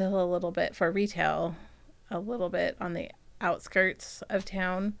 It's still a little bit for retail, a little bit on the outskirts of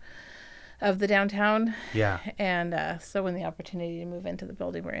town, of the downtown. Yeah. And so when the opportunity to move into the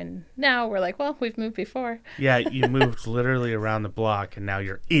building we're in now, we're like, well, we've moved before. Yeah, you moved literally around the block, and now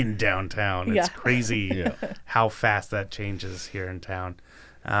you're in downtown. It's crazy how fast that changes here in town.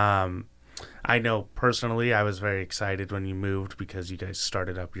 I know personally I was very excited when you moved because you guys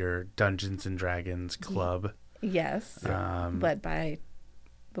started up your Dungeons and Dragons club. Yes. Led by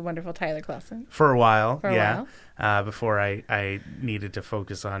the wonderful Tyler Clausen. For a while, before I needed to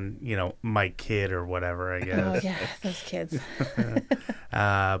focus on, you know, my kid or whatever, I guess. Oh, yeah, those kids.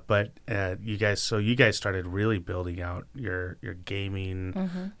 But you guys started really building out your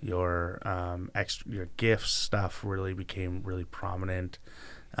gaming, your your gifts stuff really became really prominent.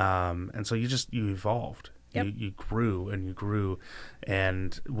 And so you evolved. Yep. You grew and you grew.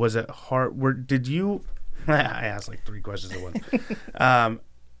 And was it hard? Did you? I asked like 3 questions at once.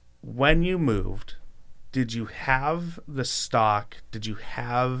 When you moved, did you have the stock? Did you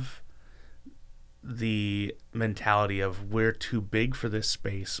have the mentality of we're too big for this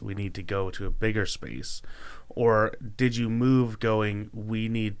space, we need to go to a bigger space? Or did you move going, we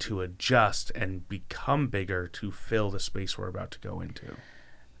need to adjust and become bigger to fill the space we're about to go into?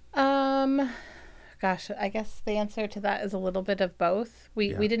 Gosh, I guess the answer to that is a little bit of both.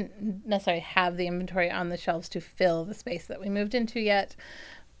 We didn't necessarily have the inventory on the shelves to fill the space that we moved into yet.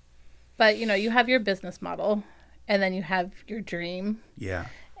 But, you know, you have your business model, and then you have your dream. Yeah.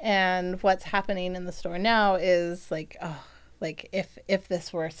 And what's happening in the store now is like, if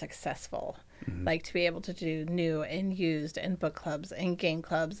this were successful, like to be able to do new and used and book clubs and game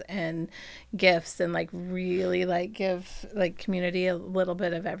clubs and gifts and like really like give like community a little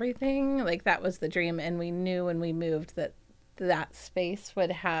bit of everything. Like that was the dream. And we knew when we moved that space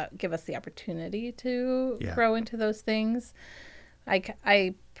would give us the opportunity to grow into those things.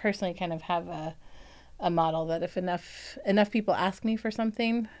 I personally kind of have a model that if enough people ask me for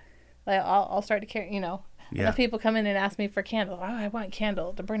something, I'll start to carry, you know. Yeah. Enough people come in and ask me for candle. Oh, I want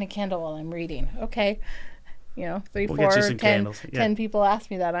candle to burn a candle while I'm reading. Okay. You know, 3, 4, 10 people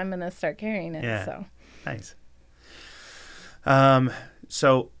ask me that. I'm going to start carrying it. Yeah. So nice.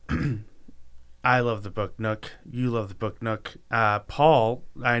 So I love the Book Nook. You love the Book Nook. Paul,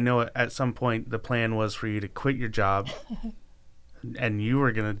 I know at some point the plan was for you to quit your job and you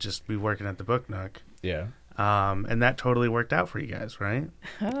were going to just be working at the Book Nook. Yeah. And that totally worked out for you guys, right?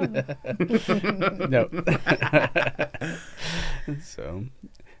 Oh. No. So,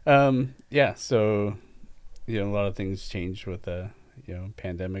 so, you know, a lot of things changed with the, you know,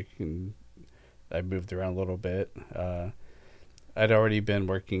 pandemic, and I moved around a little bit. I'd already been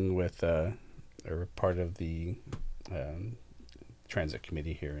working with, or part of the transit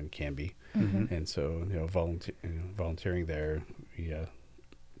committee here in Canby. Mm-hmm. And so, you know, volunteering there, we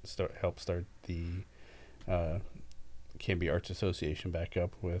helped start the Canby Arts Association back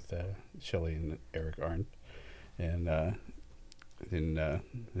up with Shelley and Eric Arndt, and then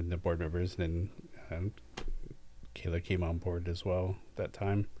the board members, and then Kayla came on board as well at that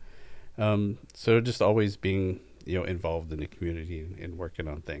time. So just always being, you know, involved in the community and working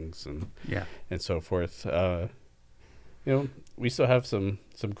on things and so forth. we still have some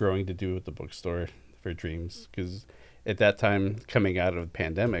growing to do with the bookstore for Dreams, because at that time, coming out of the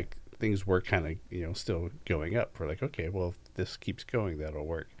pandemic, things were kind of, still going up. We're like, okay, well, if this keeps going, that'll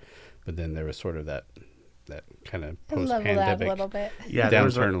work. But then there was sort of that kind of post-pandemic downturn a little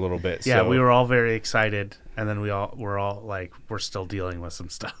bit. Yeah, so we were all very excited, and then we're all like, we're still dealing with some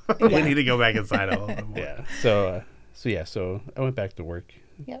stuff. We need to go back inside a little bit more. Yeah. So I went back to work.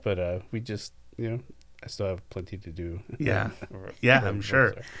 Yep. But we just, I still have plenty to do. Yeah. I'm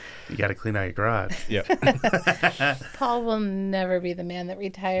sure. You got to clean out your garage. Yeah. Paul will never be the man that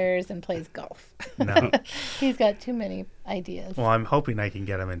retires and plays golf. No. He's got too many ideas. Well, I'm hoping I can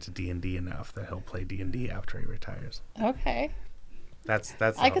get him into D&D enough that he'll play D&D after he retires. Okay. That's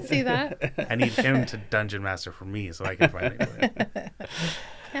I can see that. I need him to dungeon master for me so I can finally play.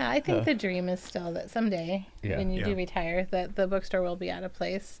 Yeah, I think the dream is still that someday when you do retire, that the bookstore will be at a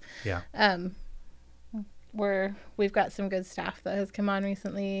place. Yeah. We've got some good staff that has come on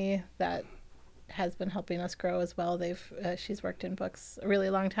recently that has been helping us grow as well. She's worked in books a really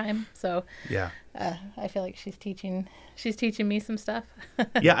long time, so I feel like she's teaching me some stuff.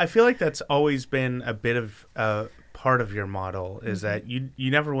 Yeah, I feel like that's always been a bit of part of your model is that you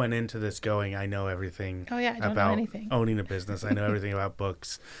never went into this going, I know everything about owning a business. I know everything about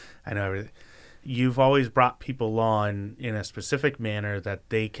books. I know everything. You've always brought people on in a specific manner that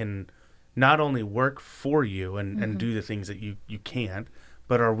they can not only work for you and do the things that you can't,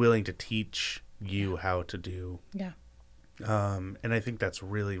 but are willing to teach you how to do. Yeah. And I think that's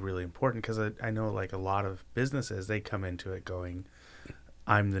really, really important because I know like a lot of businesses, they come into it going,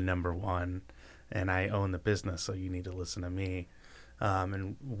 I'm the number one and I own the business, so you need to listen to me.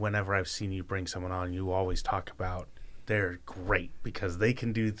 And whenever I've seen you bring someone on, you always talk about they're great because they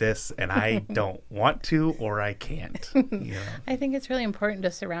can do this and I don't want to or I can't. I think it's really important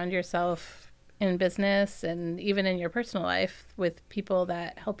to surround yourself in business and even in your personal life with people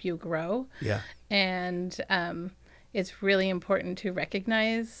that help you grow. Yeah. And it's really important to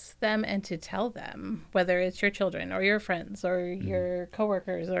recognize them and to tell them, whether it's your children or your friends or your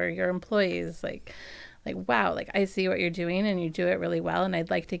coworkers or your employees, like, wow, like I see what you're doing and you do it really well. And I'd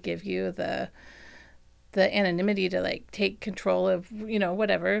like to give you the anonymity to like take control of,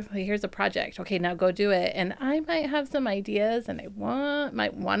 whatever. Like, here's a project. Okay, now go do it. And I might have some ideas and I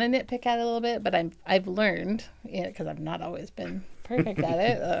might want to nitpick at it a little bit, but I've learned, because I've not always been perfect at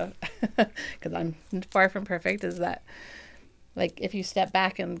it, because I'm far from perfect, is that like if you step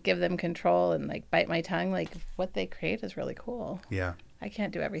back and give them control and like bite my tongue, like what they create is really cool. Yeah. I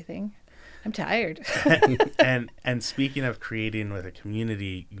can't do everything. I'm tired. and speaking of creating with a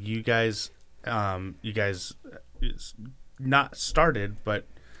community, you guys not started, but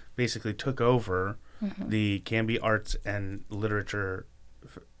basically took over the Canby Arts and Literature.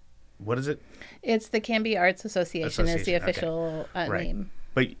 What is it? It's the Canby Arts Association is the official name.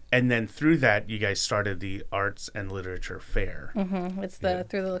 And then through that, you guys started the Arts and Literature Fair. It's the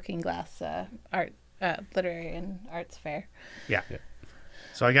Through the Looking Glass Literary and Arts Fair. Yeah.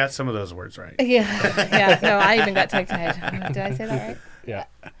 So I got some of those words right. Yeah. No, I even got tongue-tied. Did I say that right? Yeah.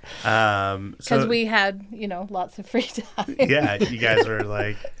 Because we had, lots of free time. Yeah, you guys were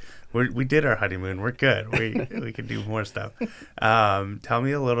like, we did our honeymoon. We're good. We can do more stuff. Tell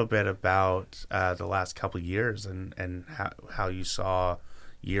me a little bit about the last couple of years and how you saw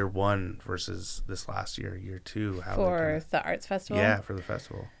year one versus this last year, year two. For the arts festival? Yeah, for the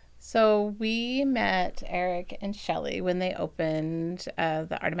festival. So we met Eric and Shelley when they opened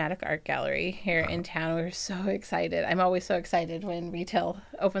the Artomatic Art Gallery here in town. We were so excited. I'm always so excited when retail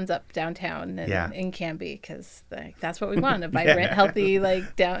opens up downtown and in Canby, because that's what we want, a vibrant, healthy,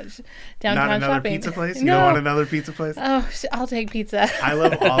 like downtown Not another shopping. Pizza place? You don't want another pizza place? Oh, I'll take pizza. I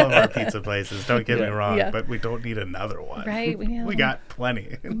love all of our pizza places. Don't get me wrong, but we don't need another one. Right? We got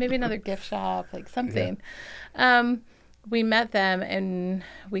plenty. Maybe another gift shop, like something. Yeah. We met them and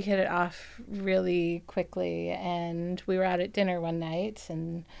we hit it off really quickly, and we were out at dinner one night,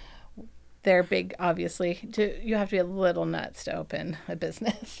 and they're big, obviously. You have to be a little nuts to open a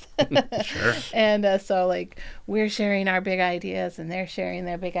business. Sure. And so like we're sharing our big ideas and they're sharing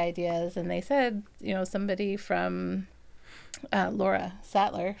their big ideas, and they said, somebody from Laura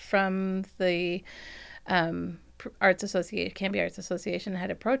Sattler from the Arts Association, Canby Arts Association, had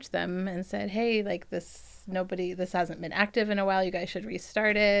approached them and said, hey, like this hasn't been active in a while, you guys should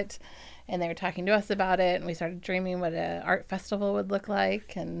restart it. And they were talking to us about it, and we started dreaming what an art festival would look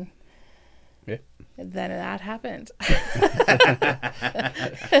like, and then that happened.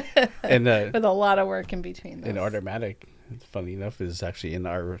 And with a lot of work in between those. And Artomatic, funny enough, is actually in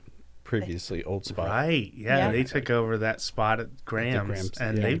our previously old spot. Right. Yeah, they took over that spot at Graham's,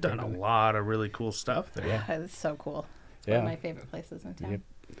 and they've done a lot of really cool stuff there. Yeah, it's so cool. It's one of my favorite places in town. Yep.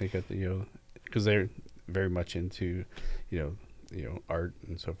 They got the, because they're very much into, art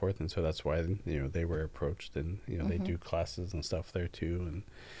and so forth, and so that's why they were approached, and they do classes and stuff there too. And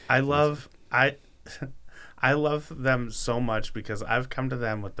I love them so much because I've come to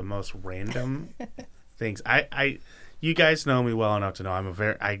them with the most random things. You guys know me well enough to know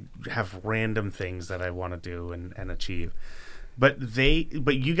I have random things that I want to do and achieve, but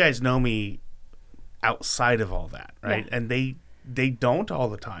you guys know me outside of all that, right? Yeah. And they don't all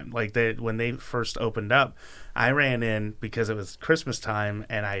the time. Like when they first opened up, I ran in because it was Christmas time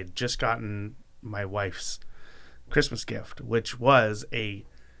and I had just gotten my wife's Christmas gift, which was a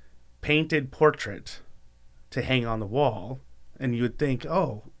painted portrait to hang on the wall. And you would think,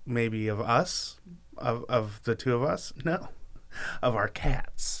 oh, maybe of us, of the two of us. No, of our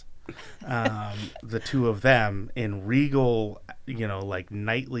cats. The two of them in regal, like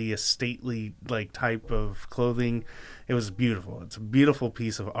knightly, stately, like type of clothing. It was beautiful. It's a beautiful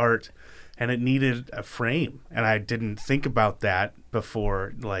piece of art, and it needed a frame. And I didn't think about that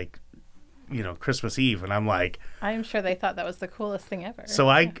before, like, Christmas Eve. And I'm like, I'm sure they thought that was the coolest thing ever. So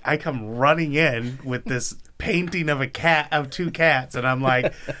I come running in with this painting of two cats, and I'm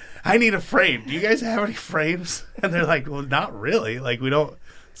like, I need a frame. Do you guys have any frames? And they're like, well, not really. Like, we don't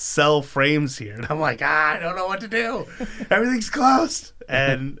sell frames here. And I'm like, I don't know what to do. Everything's closed.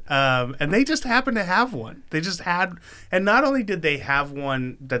 And they just happened to have one. They just had, and not only did they have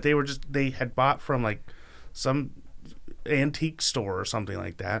one that they had bought from like some antique store or something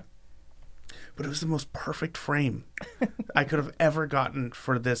like that, but it was the most perfect frame I could have ever gotten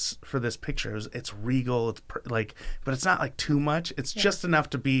for this picture. It's regal. It's but it's not like too much. It's just enough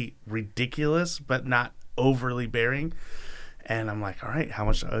to be ridiculous, but not overly bearing. And I'm like, all right, how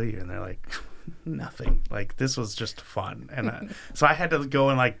much do I owe you? And they're like, nothing. Like, this was just fun. And so I had to go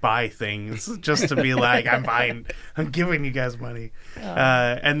and like buy things just to be like, I'm giving you guys money.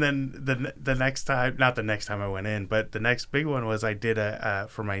 And then the next time, not the next time I went in, but the next big one was I did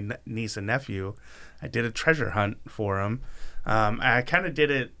for my niece and nephew, I did a treasure hunt for them. I kind of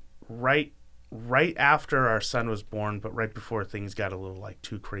did it right after our son was born, but right before things got a little like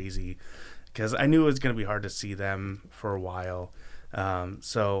too crazy, because I knew it was going to be hard to see them for a while.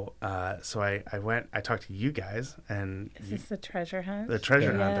 So I went, I talked to you guys, and is this the treasure hunt? The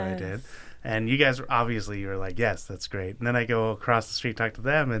treasure hunt that I did. And you guys, obviously you were like, yes, that's great. And then I go across the street, talk to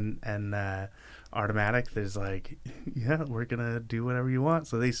them, and Automatic, there's like, yeah, we're going to do whatever you want.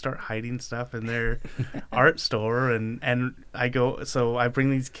 So they start hiding stuff in their art store, and I go, so I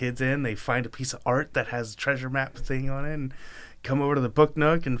bring these kids in, they find a piece of art that has a treasure map thing on it, and come over to the Book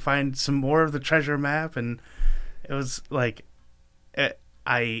Nook and find some more of the treasure map. And it was like,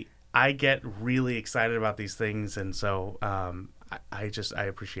 I get really excited about these things, and so I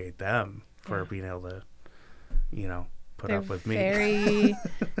appreciate them for being able to, put up with me. Very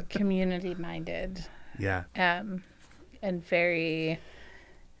community minded. Yeah. And very,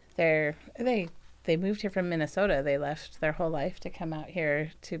 they moved here from Minnesota. They left their whole life to come out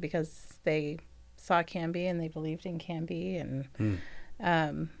here because they saw Canby and they believed in Canby, and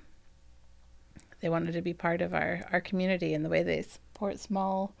they wanted to be part of our community and the way they support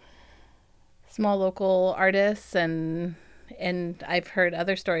small local artists, and I've heard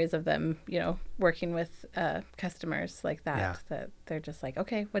other stories of them, working with customers like that, that they're just like,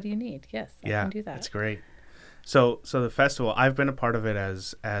 okay, what do you need? Yes, I can do that. That's great. So the festival, I've been a part of it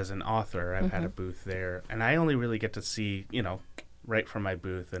as an author. I've had a booth there, and I only really get to see, right from my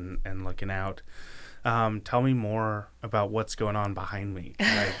booth and looking out. Tell me more about what's going on behind me.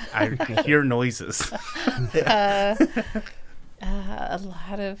 I hear noises. A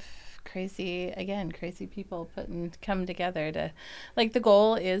lot of crazy people come together to, like, the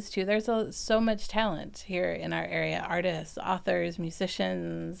goal is to, there's so much talent here in our area, artists, authors,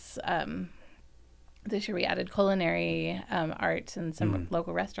 musicians. This year we added culinary art and some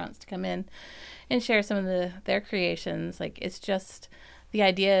local restaurants to come in and share some of their creations. Like, it's just, the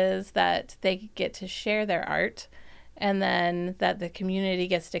idea is that they get to share their art, and then that the community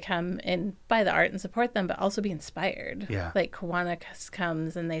gets to come and buy the art and support them, but also be inspired. Yeah. Like, Kiwanis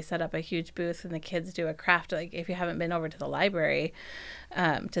comes and they set up a huge booth, and the kids do a craft. Like, if you haven't been over to the library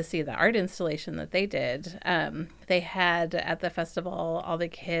to see the art installation that they did, they had at the festival all the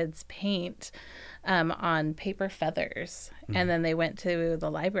kids paint on paper feathers, and then they went to the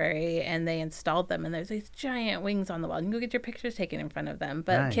library and they installed them, and there's these giant wings on the wall. You can go get your pictures taken in front of them,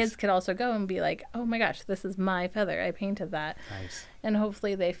 but kids could also go and be like, oh my gosh, this is my feather, I painted that. Nice. And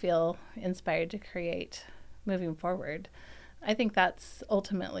hopefully they feel inspired to create moving forward. I think that's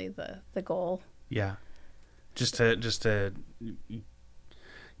ultimately the goal. Yeah, just to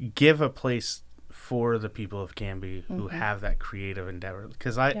give a place for the people of Canby who Mm-hmm. have that creative endeavor.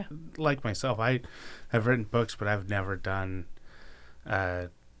 Because like myself, I have written books, but I've never done a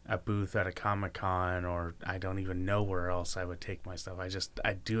booth at a Comic-Con, or I don't even know where else I would take my stuff.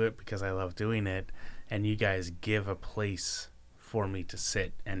 I do it because I love doing it, and you guys give a place for me to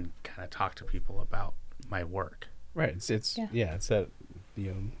sit and kind of talk to people about my work. Right. It's that,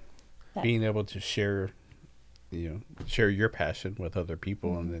 being able to share your passion with other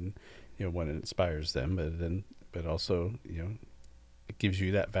people, and then, when it inspires them, but also, it gives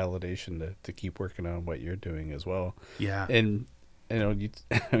you that validation to keep working on what you're doing as well. Yeah. And,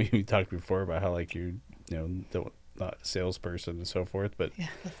 we talked before about how, like, you're, not a salesperson and so forth, but Yeah,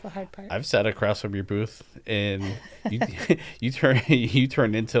 that's the hard part. I've sat across from your booth, and you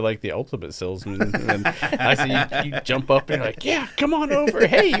turn into like the ultimate salesman. And I see you jump up and you're like, "Yeah, come on over.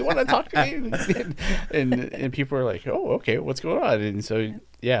 Hey, you want to talk to me?" And people are like, "Oh, okay, what's going on?" And so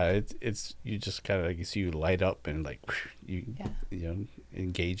it's you just kind of, you light up and like you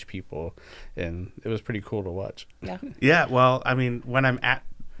engage people, and it was pretty cool to watch. Yeah. Yeah. Well, I mean, when I'm at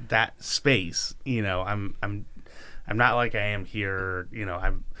that space, I'm not like I am here.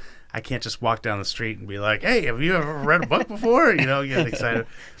 I can't just walk down the street and be like, "Hey, have you ever read a book before?" Get excited.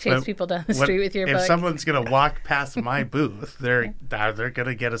 Chase people down the street with your book. If someone's gonna walk past my booth, they're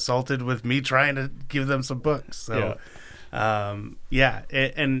gonna get assaulted with me trying to give them some books. So,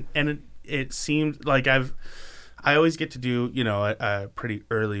 it seemed like I always get to do a pretty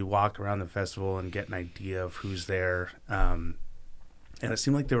early walk around the festival and get an idea of who's there. And it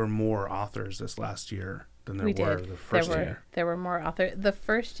seemed like there were more authors this last year than there were the first year. There were more authors. The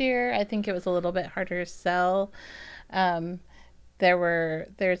first year, I think it was a little bit harder to sell. There's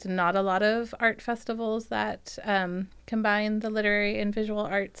not a lot of art festivals that combine the literary and visual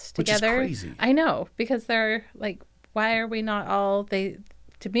arts together. Which is crazy. I know, because they're like, why are we not all?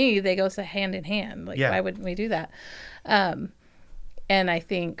 To me, they go hand in hand. Like, why wouldn't we do that? And I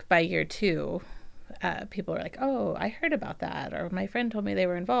think by year 2. People are like, "Oh, I heard about that," or "My friend told me they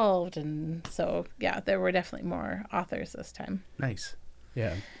were involved," and so there were definitely more authors this time. Nice,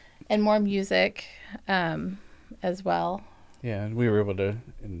 yeah, and more music, as well. Yeah, and we were able to,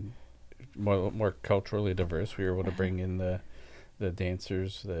 more culturally diverse. We were able to bring in the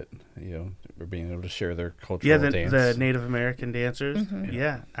dancers that were being able to share their cultural dance. The Native American dancers. Mm-hmm.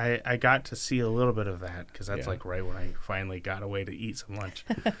 Yeah, I got to see a little bit of that because that's like right when I finally got away to eat some lunch.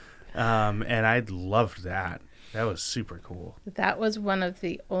 And I loved that. That was super cool. That was one of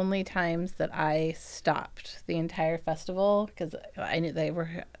the only times that I stopped the entire festival because I knew they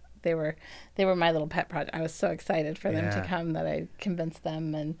were my little pet project. I was so excited for them to come that I convinced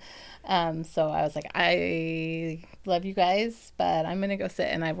them, and so I was like, I love you guys, but I'm gonna go sit.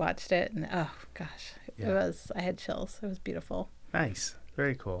 And I watched it, and oh gosh, I had chills. It was beautiful. Nice,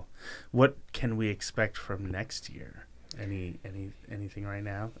 very cool. What can we expect from next year? Anything right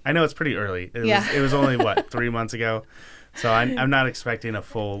now? I know it's pretty early. It was only 3 months ago, so I'm not expecting a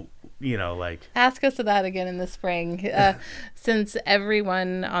full, Ask us that again in the spring. Since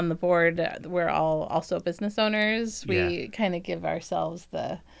everyone on the board, we're all also business owners. We kind of give ourselves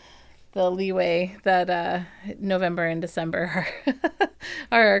the leeway that November and December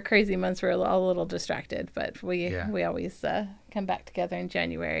are our crazy months. We're a little distracted, but we always come back together in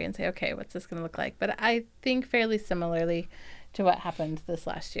January and say, okay, what's this going to look like? But I think fairly similarly to what happened this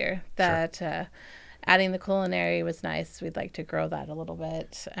last year, that adding the culinary was nice. We'd like to grow that a little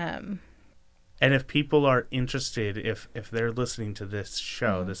bit. And if people are interested, if they're listening to this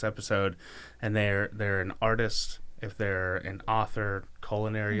show, this episode, and they're an artist, if they're an author,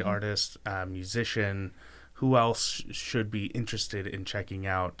 culinary artist, musician, who else should be interested in checking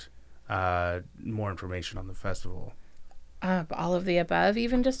out more information on the festival? All of the above,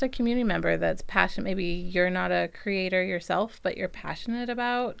 even just a community member that's passionate. Maybe you're not a creator yourself, but you're passionate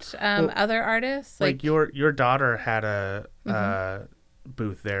about other artists. Like your daughter had a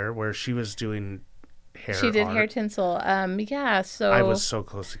booth there where she was doing hair. She did art. hair tinsel. So I was so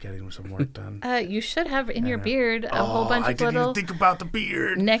close to getting some work done. You should have in your beard a whole bunch of I little. didn't even think about the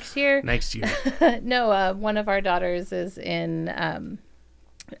beard. Next year. No, one of our daughters is in.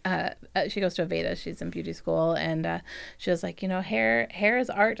 She goes to Aveda. She's in beauty school, and she was like, hair is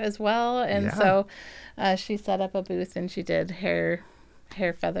art as well. And so she set up a booth and she did hair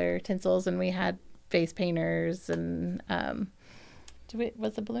feather tinsels, and we had face painters and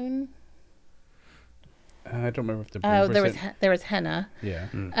was the balloon? I don't remember if the balloon there was henna. Yeah.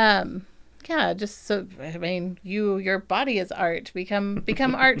 Yeah, just so, I mean, your body is art. Become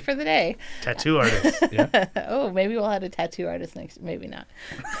art for the day. Tattoo artist. Yeah. Oh, maybe we'll have a tattoo artist next. Maybe not.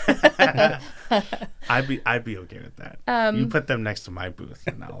 I'd be okay with that. You put them next to my booth,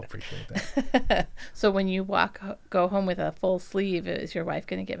 and I'll appreciate that. So when you go home with a full sleeve, is your wife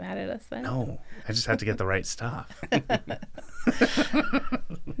going to get mad at us then? No, I just have to get the right stuff.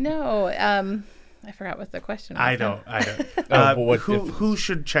 No. I forgot what the question was. I don't. Who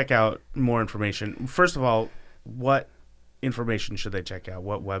should check out more information? First of all, what information should they check out?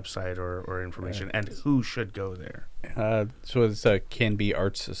 What website or information? And who should go there? So it's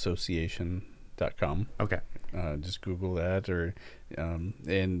canbeartsassociation.com. Okay. Just Google that, or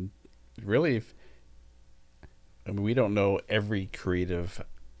and really, we don't know every creative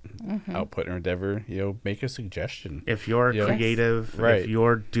output or endeavor. Make a suggestion. If you're creative, right. If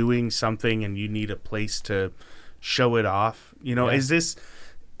you're doing something and you need a place to show it off, is this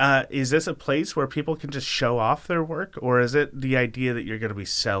a place where people can just show off their work, or is it the idea that you're going to be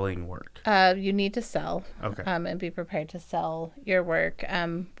selling work? You need to sell, and be prepared to sell your work.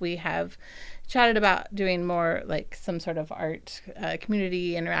 We have chatted about doing more like some sort of art,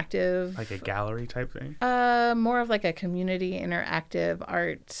 community interactive, like a gallery type thing. More of like a community interactive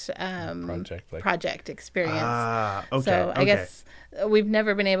art project experience. Okay. So I guess we've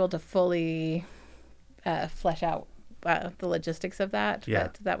never been able to fully flesh out the logistics of that,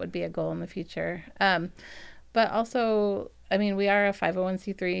 but that would be a goal in the future. But also, I mean, we are a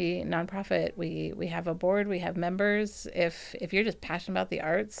 501c3 nonprofit. We have a board, we have members. If you're just passionate about the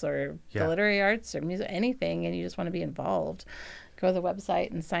arts or the literary arts or music, anything, and you just want to be involved, go to the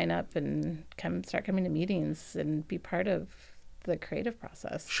website and sign up and start coming to meetings and be part of the creative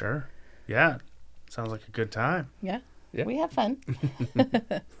process. Sure. Yeah. Sounds like a good time. Yeah. We have fun.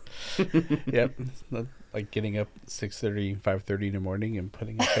 Yep. Like getting up 6:30, 5:30 in the morning and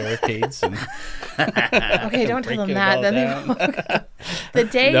putting up barricades. And okay, don't tell them that. Then the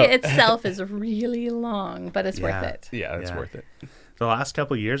day itself is really long, but it's worth it. Yeah, it's worth it. The last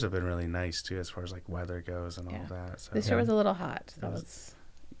couple of years have been really nice too, as far as like weather goes and all that. So this year was a little hot.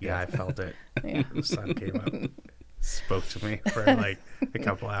 I felt it. The sun came up, spoke to me for like a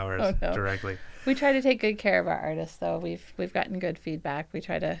couple hours directly. We try to take good care of our artists, though. We've gotten good feedback.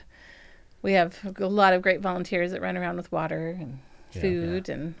 We have a lot of great volunteers that run around with water and food,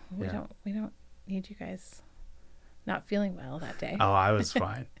 and we don't need you guys not feeling well that day. Oh, I was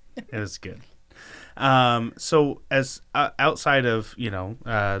fine. It was good. So as outside of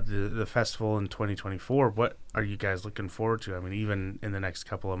the festival in 2024, what are you guys looking forward to? I mean, even in the next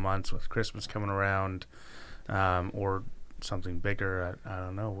couple of months with Christmas coming around, or something bigger. I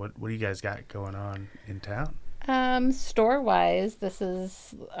don't know. What do you guys got going on in town? Store-wise, this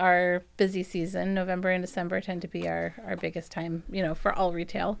is our busy season. November and December tend to be our biggest time, for all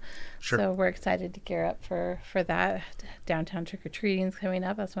retail. Sure. So we're excited to gear up for that. Downtown trick-or-treating is coming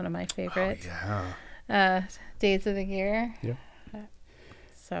up. That's one of my favorite days of the year. Yeah.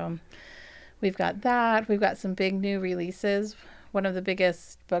 So we've got that. We've got some big new releases. One of the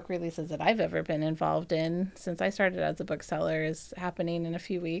biggest book releases that I've ever been involved in since I started as a bookseller is happening in a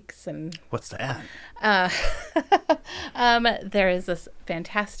few weeks. And what's that? There is this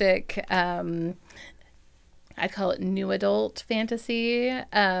fantastic, I'd call it new adult fantasy,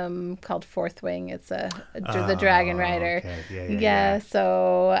 called Fourth Wing. It's the Dragon Rider. Okay. Yeah.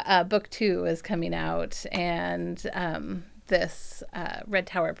 So book 2 is coming out, and this Red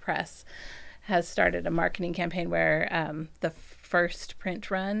Tower Press has started a marketing campaign where the first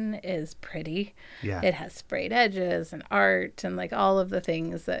print run is pretty. Yeah. It has sprayed edges and art and like all of the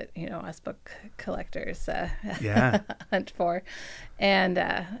things that, us book collectors hunt for.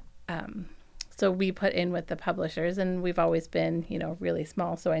 And so we put in with the publishers, and we've always been, really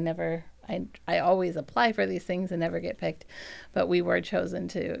small. So I always apply for these things and never get picked, but we were chosen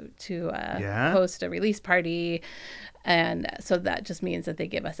to host a release party. And so that just means that they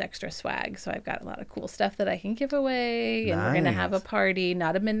give us extra swag. So I've got a lot of cool stuff that I can give away. And we're going to have a party,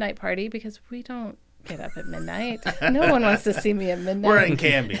 not a midnight party, because we don't get up at midnight. No one wants to see me at midnight. We're in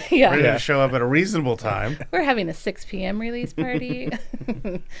Canby. Yeah. We're going to show up at a reasonable time. We're having a 6 p.m. release party.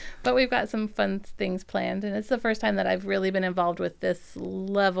 But we've got some fun things planned. And it's the first time that I've really been involved with this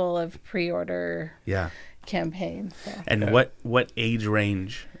level of pre-order campaign. So. And what age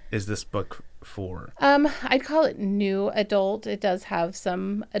range is this book for? I'd call it new adult. It does have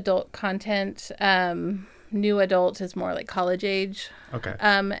some adult content. New adult is more like college age. Okay.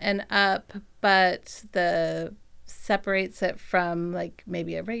 And up, but separates it from like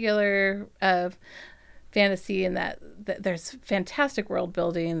maybe a regular fantasy in that there's fantastic world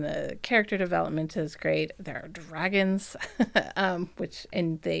building. The character development is great. There are dragons,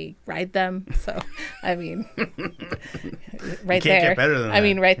 and they ride them. So, I mean, right can't there. get better than that. I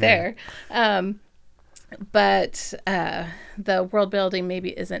mean, right there. But the world building maybe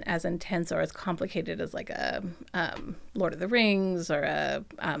isn't as intense or as complicated as like a Lord of the Rings or a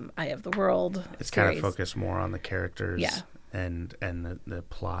Eye of the World. It's series. kind of focused more on the characters, Yeah. and the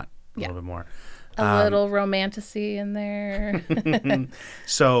plot a little bit more. A little romantasy in there.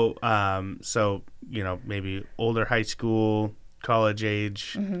 So maybe older high school, college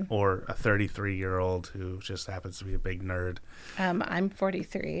age, or a 33-year-old who just happens to be a big nerd. I'm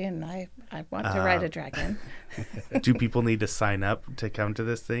 43 and I want to ride a dragon. Do people need to sign up to come to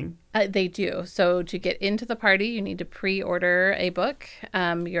this thing? They do. So to get into the party, you need to pre-order a book.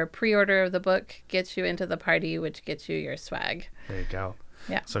 Your pre-order of the book gets you into the party, which gets you your swag. There you go.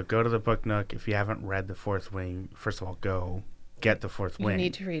 Yeah. So go to the Book Nook. If you haven't read The Fourth Wing, first of all, go get The Fourth Wing. You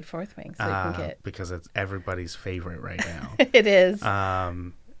need to read Fourth Wing so you can get... Because it's everybody's favorite right now. It is.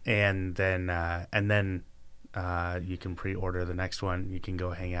 And then you can pre-order the next one. You can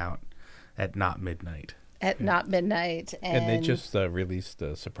go hang out at Not Midnight. Not Midnight. And they just released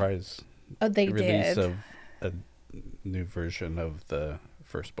a surprise release of a new version of the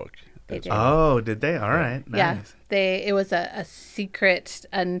first book. Oh, did they? All right. Nice. Yeah. It was a secret,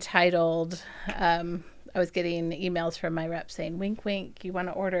 untitled... I was getting emails from my rep saying, wink, wink, you want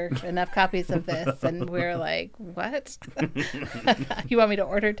to order enough copies of this? And we were like, what? You want me to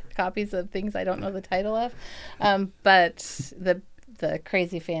order copies of things I don't know the title of? But the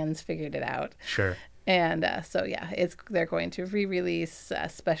crazy fans figured it out. Sure. And they're going to re-release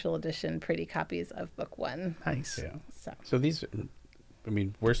special edition pretty copies of book one. Nice. Yeah. So these,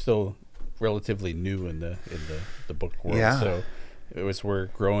 we're still relatively new in the book world. Yeah. So we're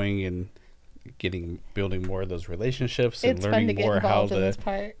growing and building more of those relationships and learning more how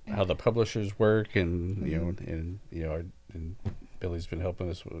the publishers work, and and Billy's been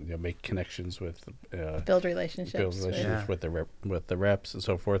helping us make connections with build relationships with the reps and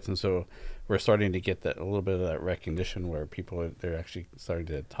so forth, and so we're starting to get a little bit of that recognition where they're actually starting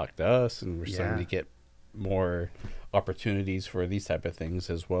to talk to us, and we're starting to get more opportunities for these type of things,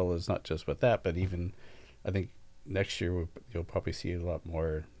 as well as not just with that, but even I think next year you'll probably see a lot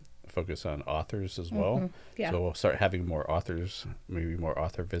more focus on authors as well. Yeah. So we'll start having more authors, maybe more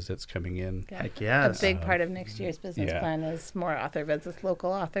author visits coming in. Yeah. Heck yes. A big part of next year's business plan is more author visits,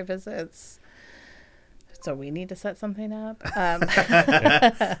 local author visits. So we need to set something up.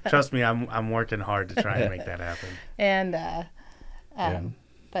 Trust me, I'm working hard to try and make that happen. And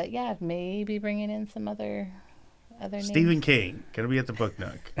but maybe bringing in some other names. Stephen King gonna be at the Book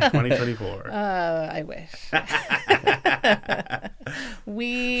Nook 2024. I wish.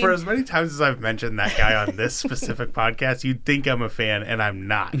 For as many times as I've mentioned that guy on this specific podcast, you'd think I'm a fan, and I'm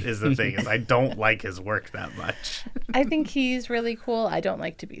not. Is the thing is I don't like his work that much. I think he's really cool. I don't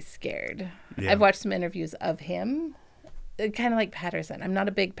like to be scared. Yeah. I've watched some interviews of him. Kind of like Patterson. I'm not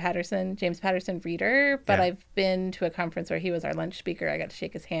a big James Patterson reader, but I've been to a conference where he was our lunch speaker. I got to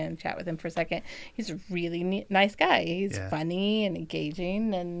shake his hand, chat with him for a second. He's a really nice guy. He's funny and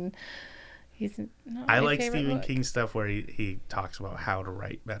engaging, and he's not I my like favorite Stephen book. King stuff where he talks about how to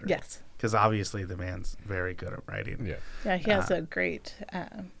write better. Yes. Because obviously the man's very good at writing. Yeah. Yeah, he has a great...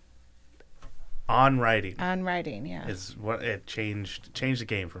 on writing. On writing, yeah. Is what it changed the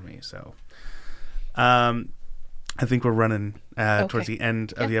game for me, so... I think we're running towards the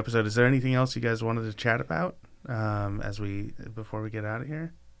end of the episode. Is there anything else you guys wanted to chat about before we get out of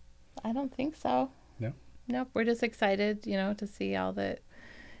here? I don't think so. No. Nope. We're just excited, to see all that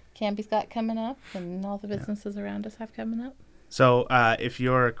Canby's got coming up and all the businesses around us have coming up. So if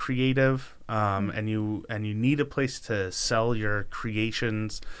you're a creative and you need a place to sell your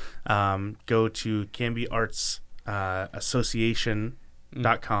creations, go to Canby Arts Association.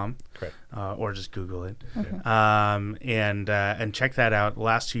 .com, correct, or just Google it, and check that out. The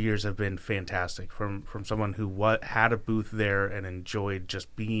last 2 years have been fantastic. From someone who had a booth there and enjoyed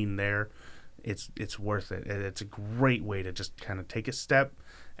just being there, it's worth it. It's a great way to just kind of take a step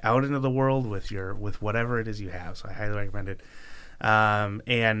out into the world with whatever it is you have. So I highly recommend it.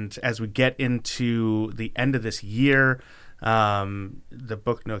 And as we get into the end of this year, the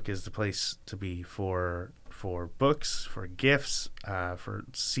Book Nook is the place to be for books, for gifts, for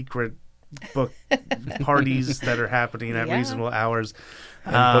secret book parties that are happening at reasonable hours.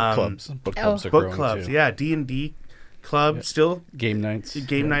 And book clubs. Book clubs are growing book clubs, too. yeah. D&D club still. Game nights.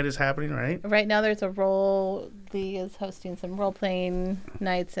 Game night is happening, right? Right now there's Lee is hosting some role-playing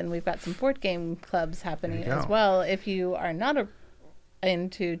nights, and we've got some board game clubs happening as well. If you are not a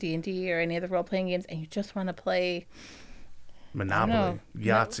into D&D or any of the role-playing games, and you just want to play Monopoly,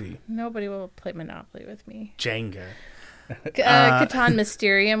 Yahtzee. Nobody will play Monopoly with me. Jenga. Catan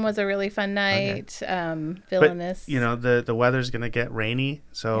Mysterium was a really fun night. Okay. Villainous. But, the weather's going to get rainy,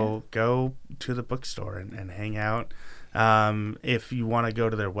 so go to the bookstore and hang out. If you want to go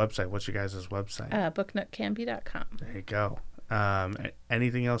to their website, what's your guys' website? booknookcanby.com. There you go.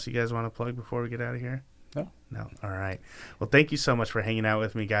 Anything else you guys want to plug before we get out of here? No. All right. Well, thank you so much for hanging out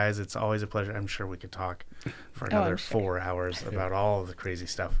with me, guys. It's always a pleasure. I'm sure we could talk for another 4 hours about all of the crazy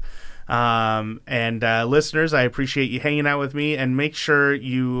stuff. And listeners, I appreciate you hanging out with me, and make sure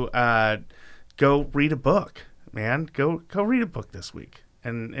you go read a book, man. Go read a book this week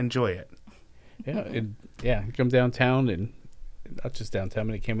and enjoy it. Come downtown, and not just downtown,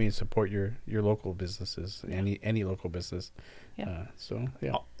 but it can be and support your local businesses, any local business.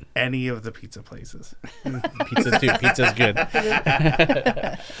 Any of the pizza places. Pizza too. Pizza's good.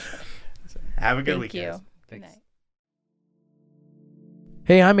 Have a good Thank week, you. guys. Good night.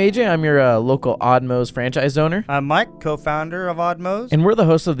 Hey, I'm AJ. I'm your local Oddmos franchise owner. I'm Mike, co-founder of Oddmos. And we're the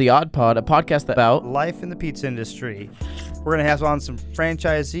hosts of The Odd Pod, a podcast about life in the pizza industry. We're going to have on some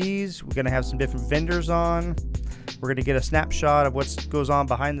franchisees. We're going to have some different vendors on. We're going to get a snapshot of what goes on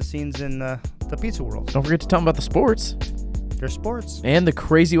behind the scenes in the pizza world. Don't forget to tell them about the sports. There's sports. And the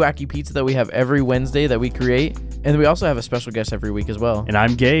crazy wacky pizza that we have every Wednesday that we create. And we also have a special guest every week as well. And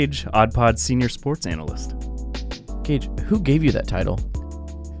I'm Gage, Odd Pod's senior sports analyst. Gage, who gave you that title?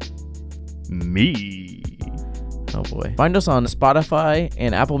 Me. Oh boy. Find us on Spotify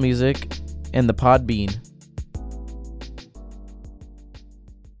and Apple Music and the Podbean.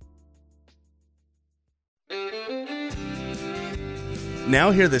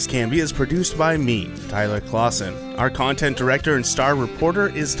 Now Hear This Can Be is produced by me, Tyler Clausen. Our content director and star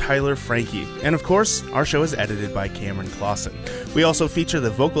reporter is Tyler Frankie. And of course, our show is edited by Cameron Clausen. We also feature the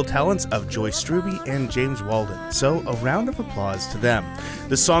vocal talents of Joy Struby and James Walden. So a round of applause to them.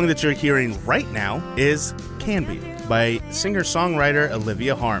 The song that you're hearing right now is Can Be by singer-songwriter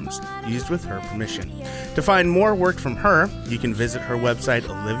Olivia Harms, used with her permission. To find more work from her, you can visit her website,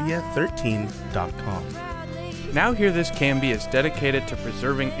 olivia13.com. Now Hear This Can Be is dedicated to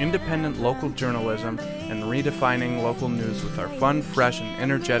preserving independent local journalism and redefining local news with our fun, fresh, and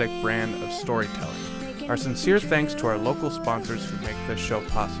energetic brand of storytelling. Our sincere thanks to our local sponsors who make this show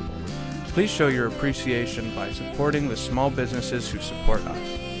possible. Please show your appreciation by supporting the small businesses who support us.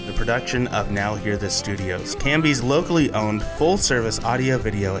 The production of Now Hear This Studios, Canby's locally owned full-service audio,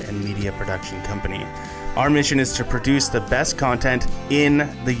 video, and media production company. Our mission is to produce the best content in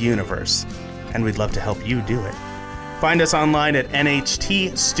the universe, and we'd love to help you do it. Find us online at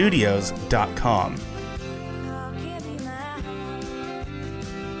nhtstudios.com.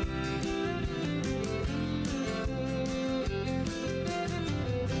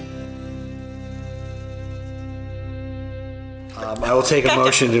 I will take a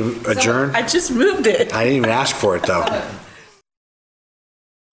motion to adjourn. I just moved it. I didn't even ask for it, though.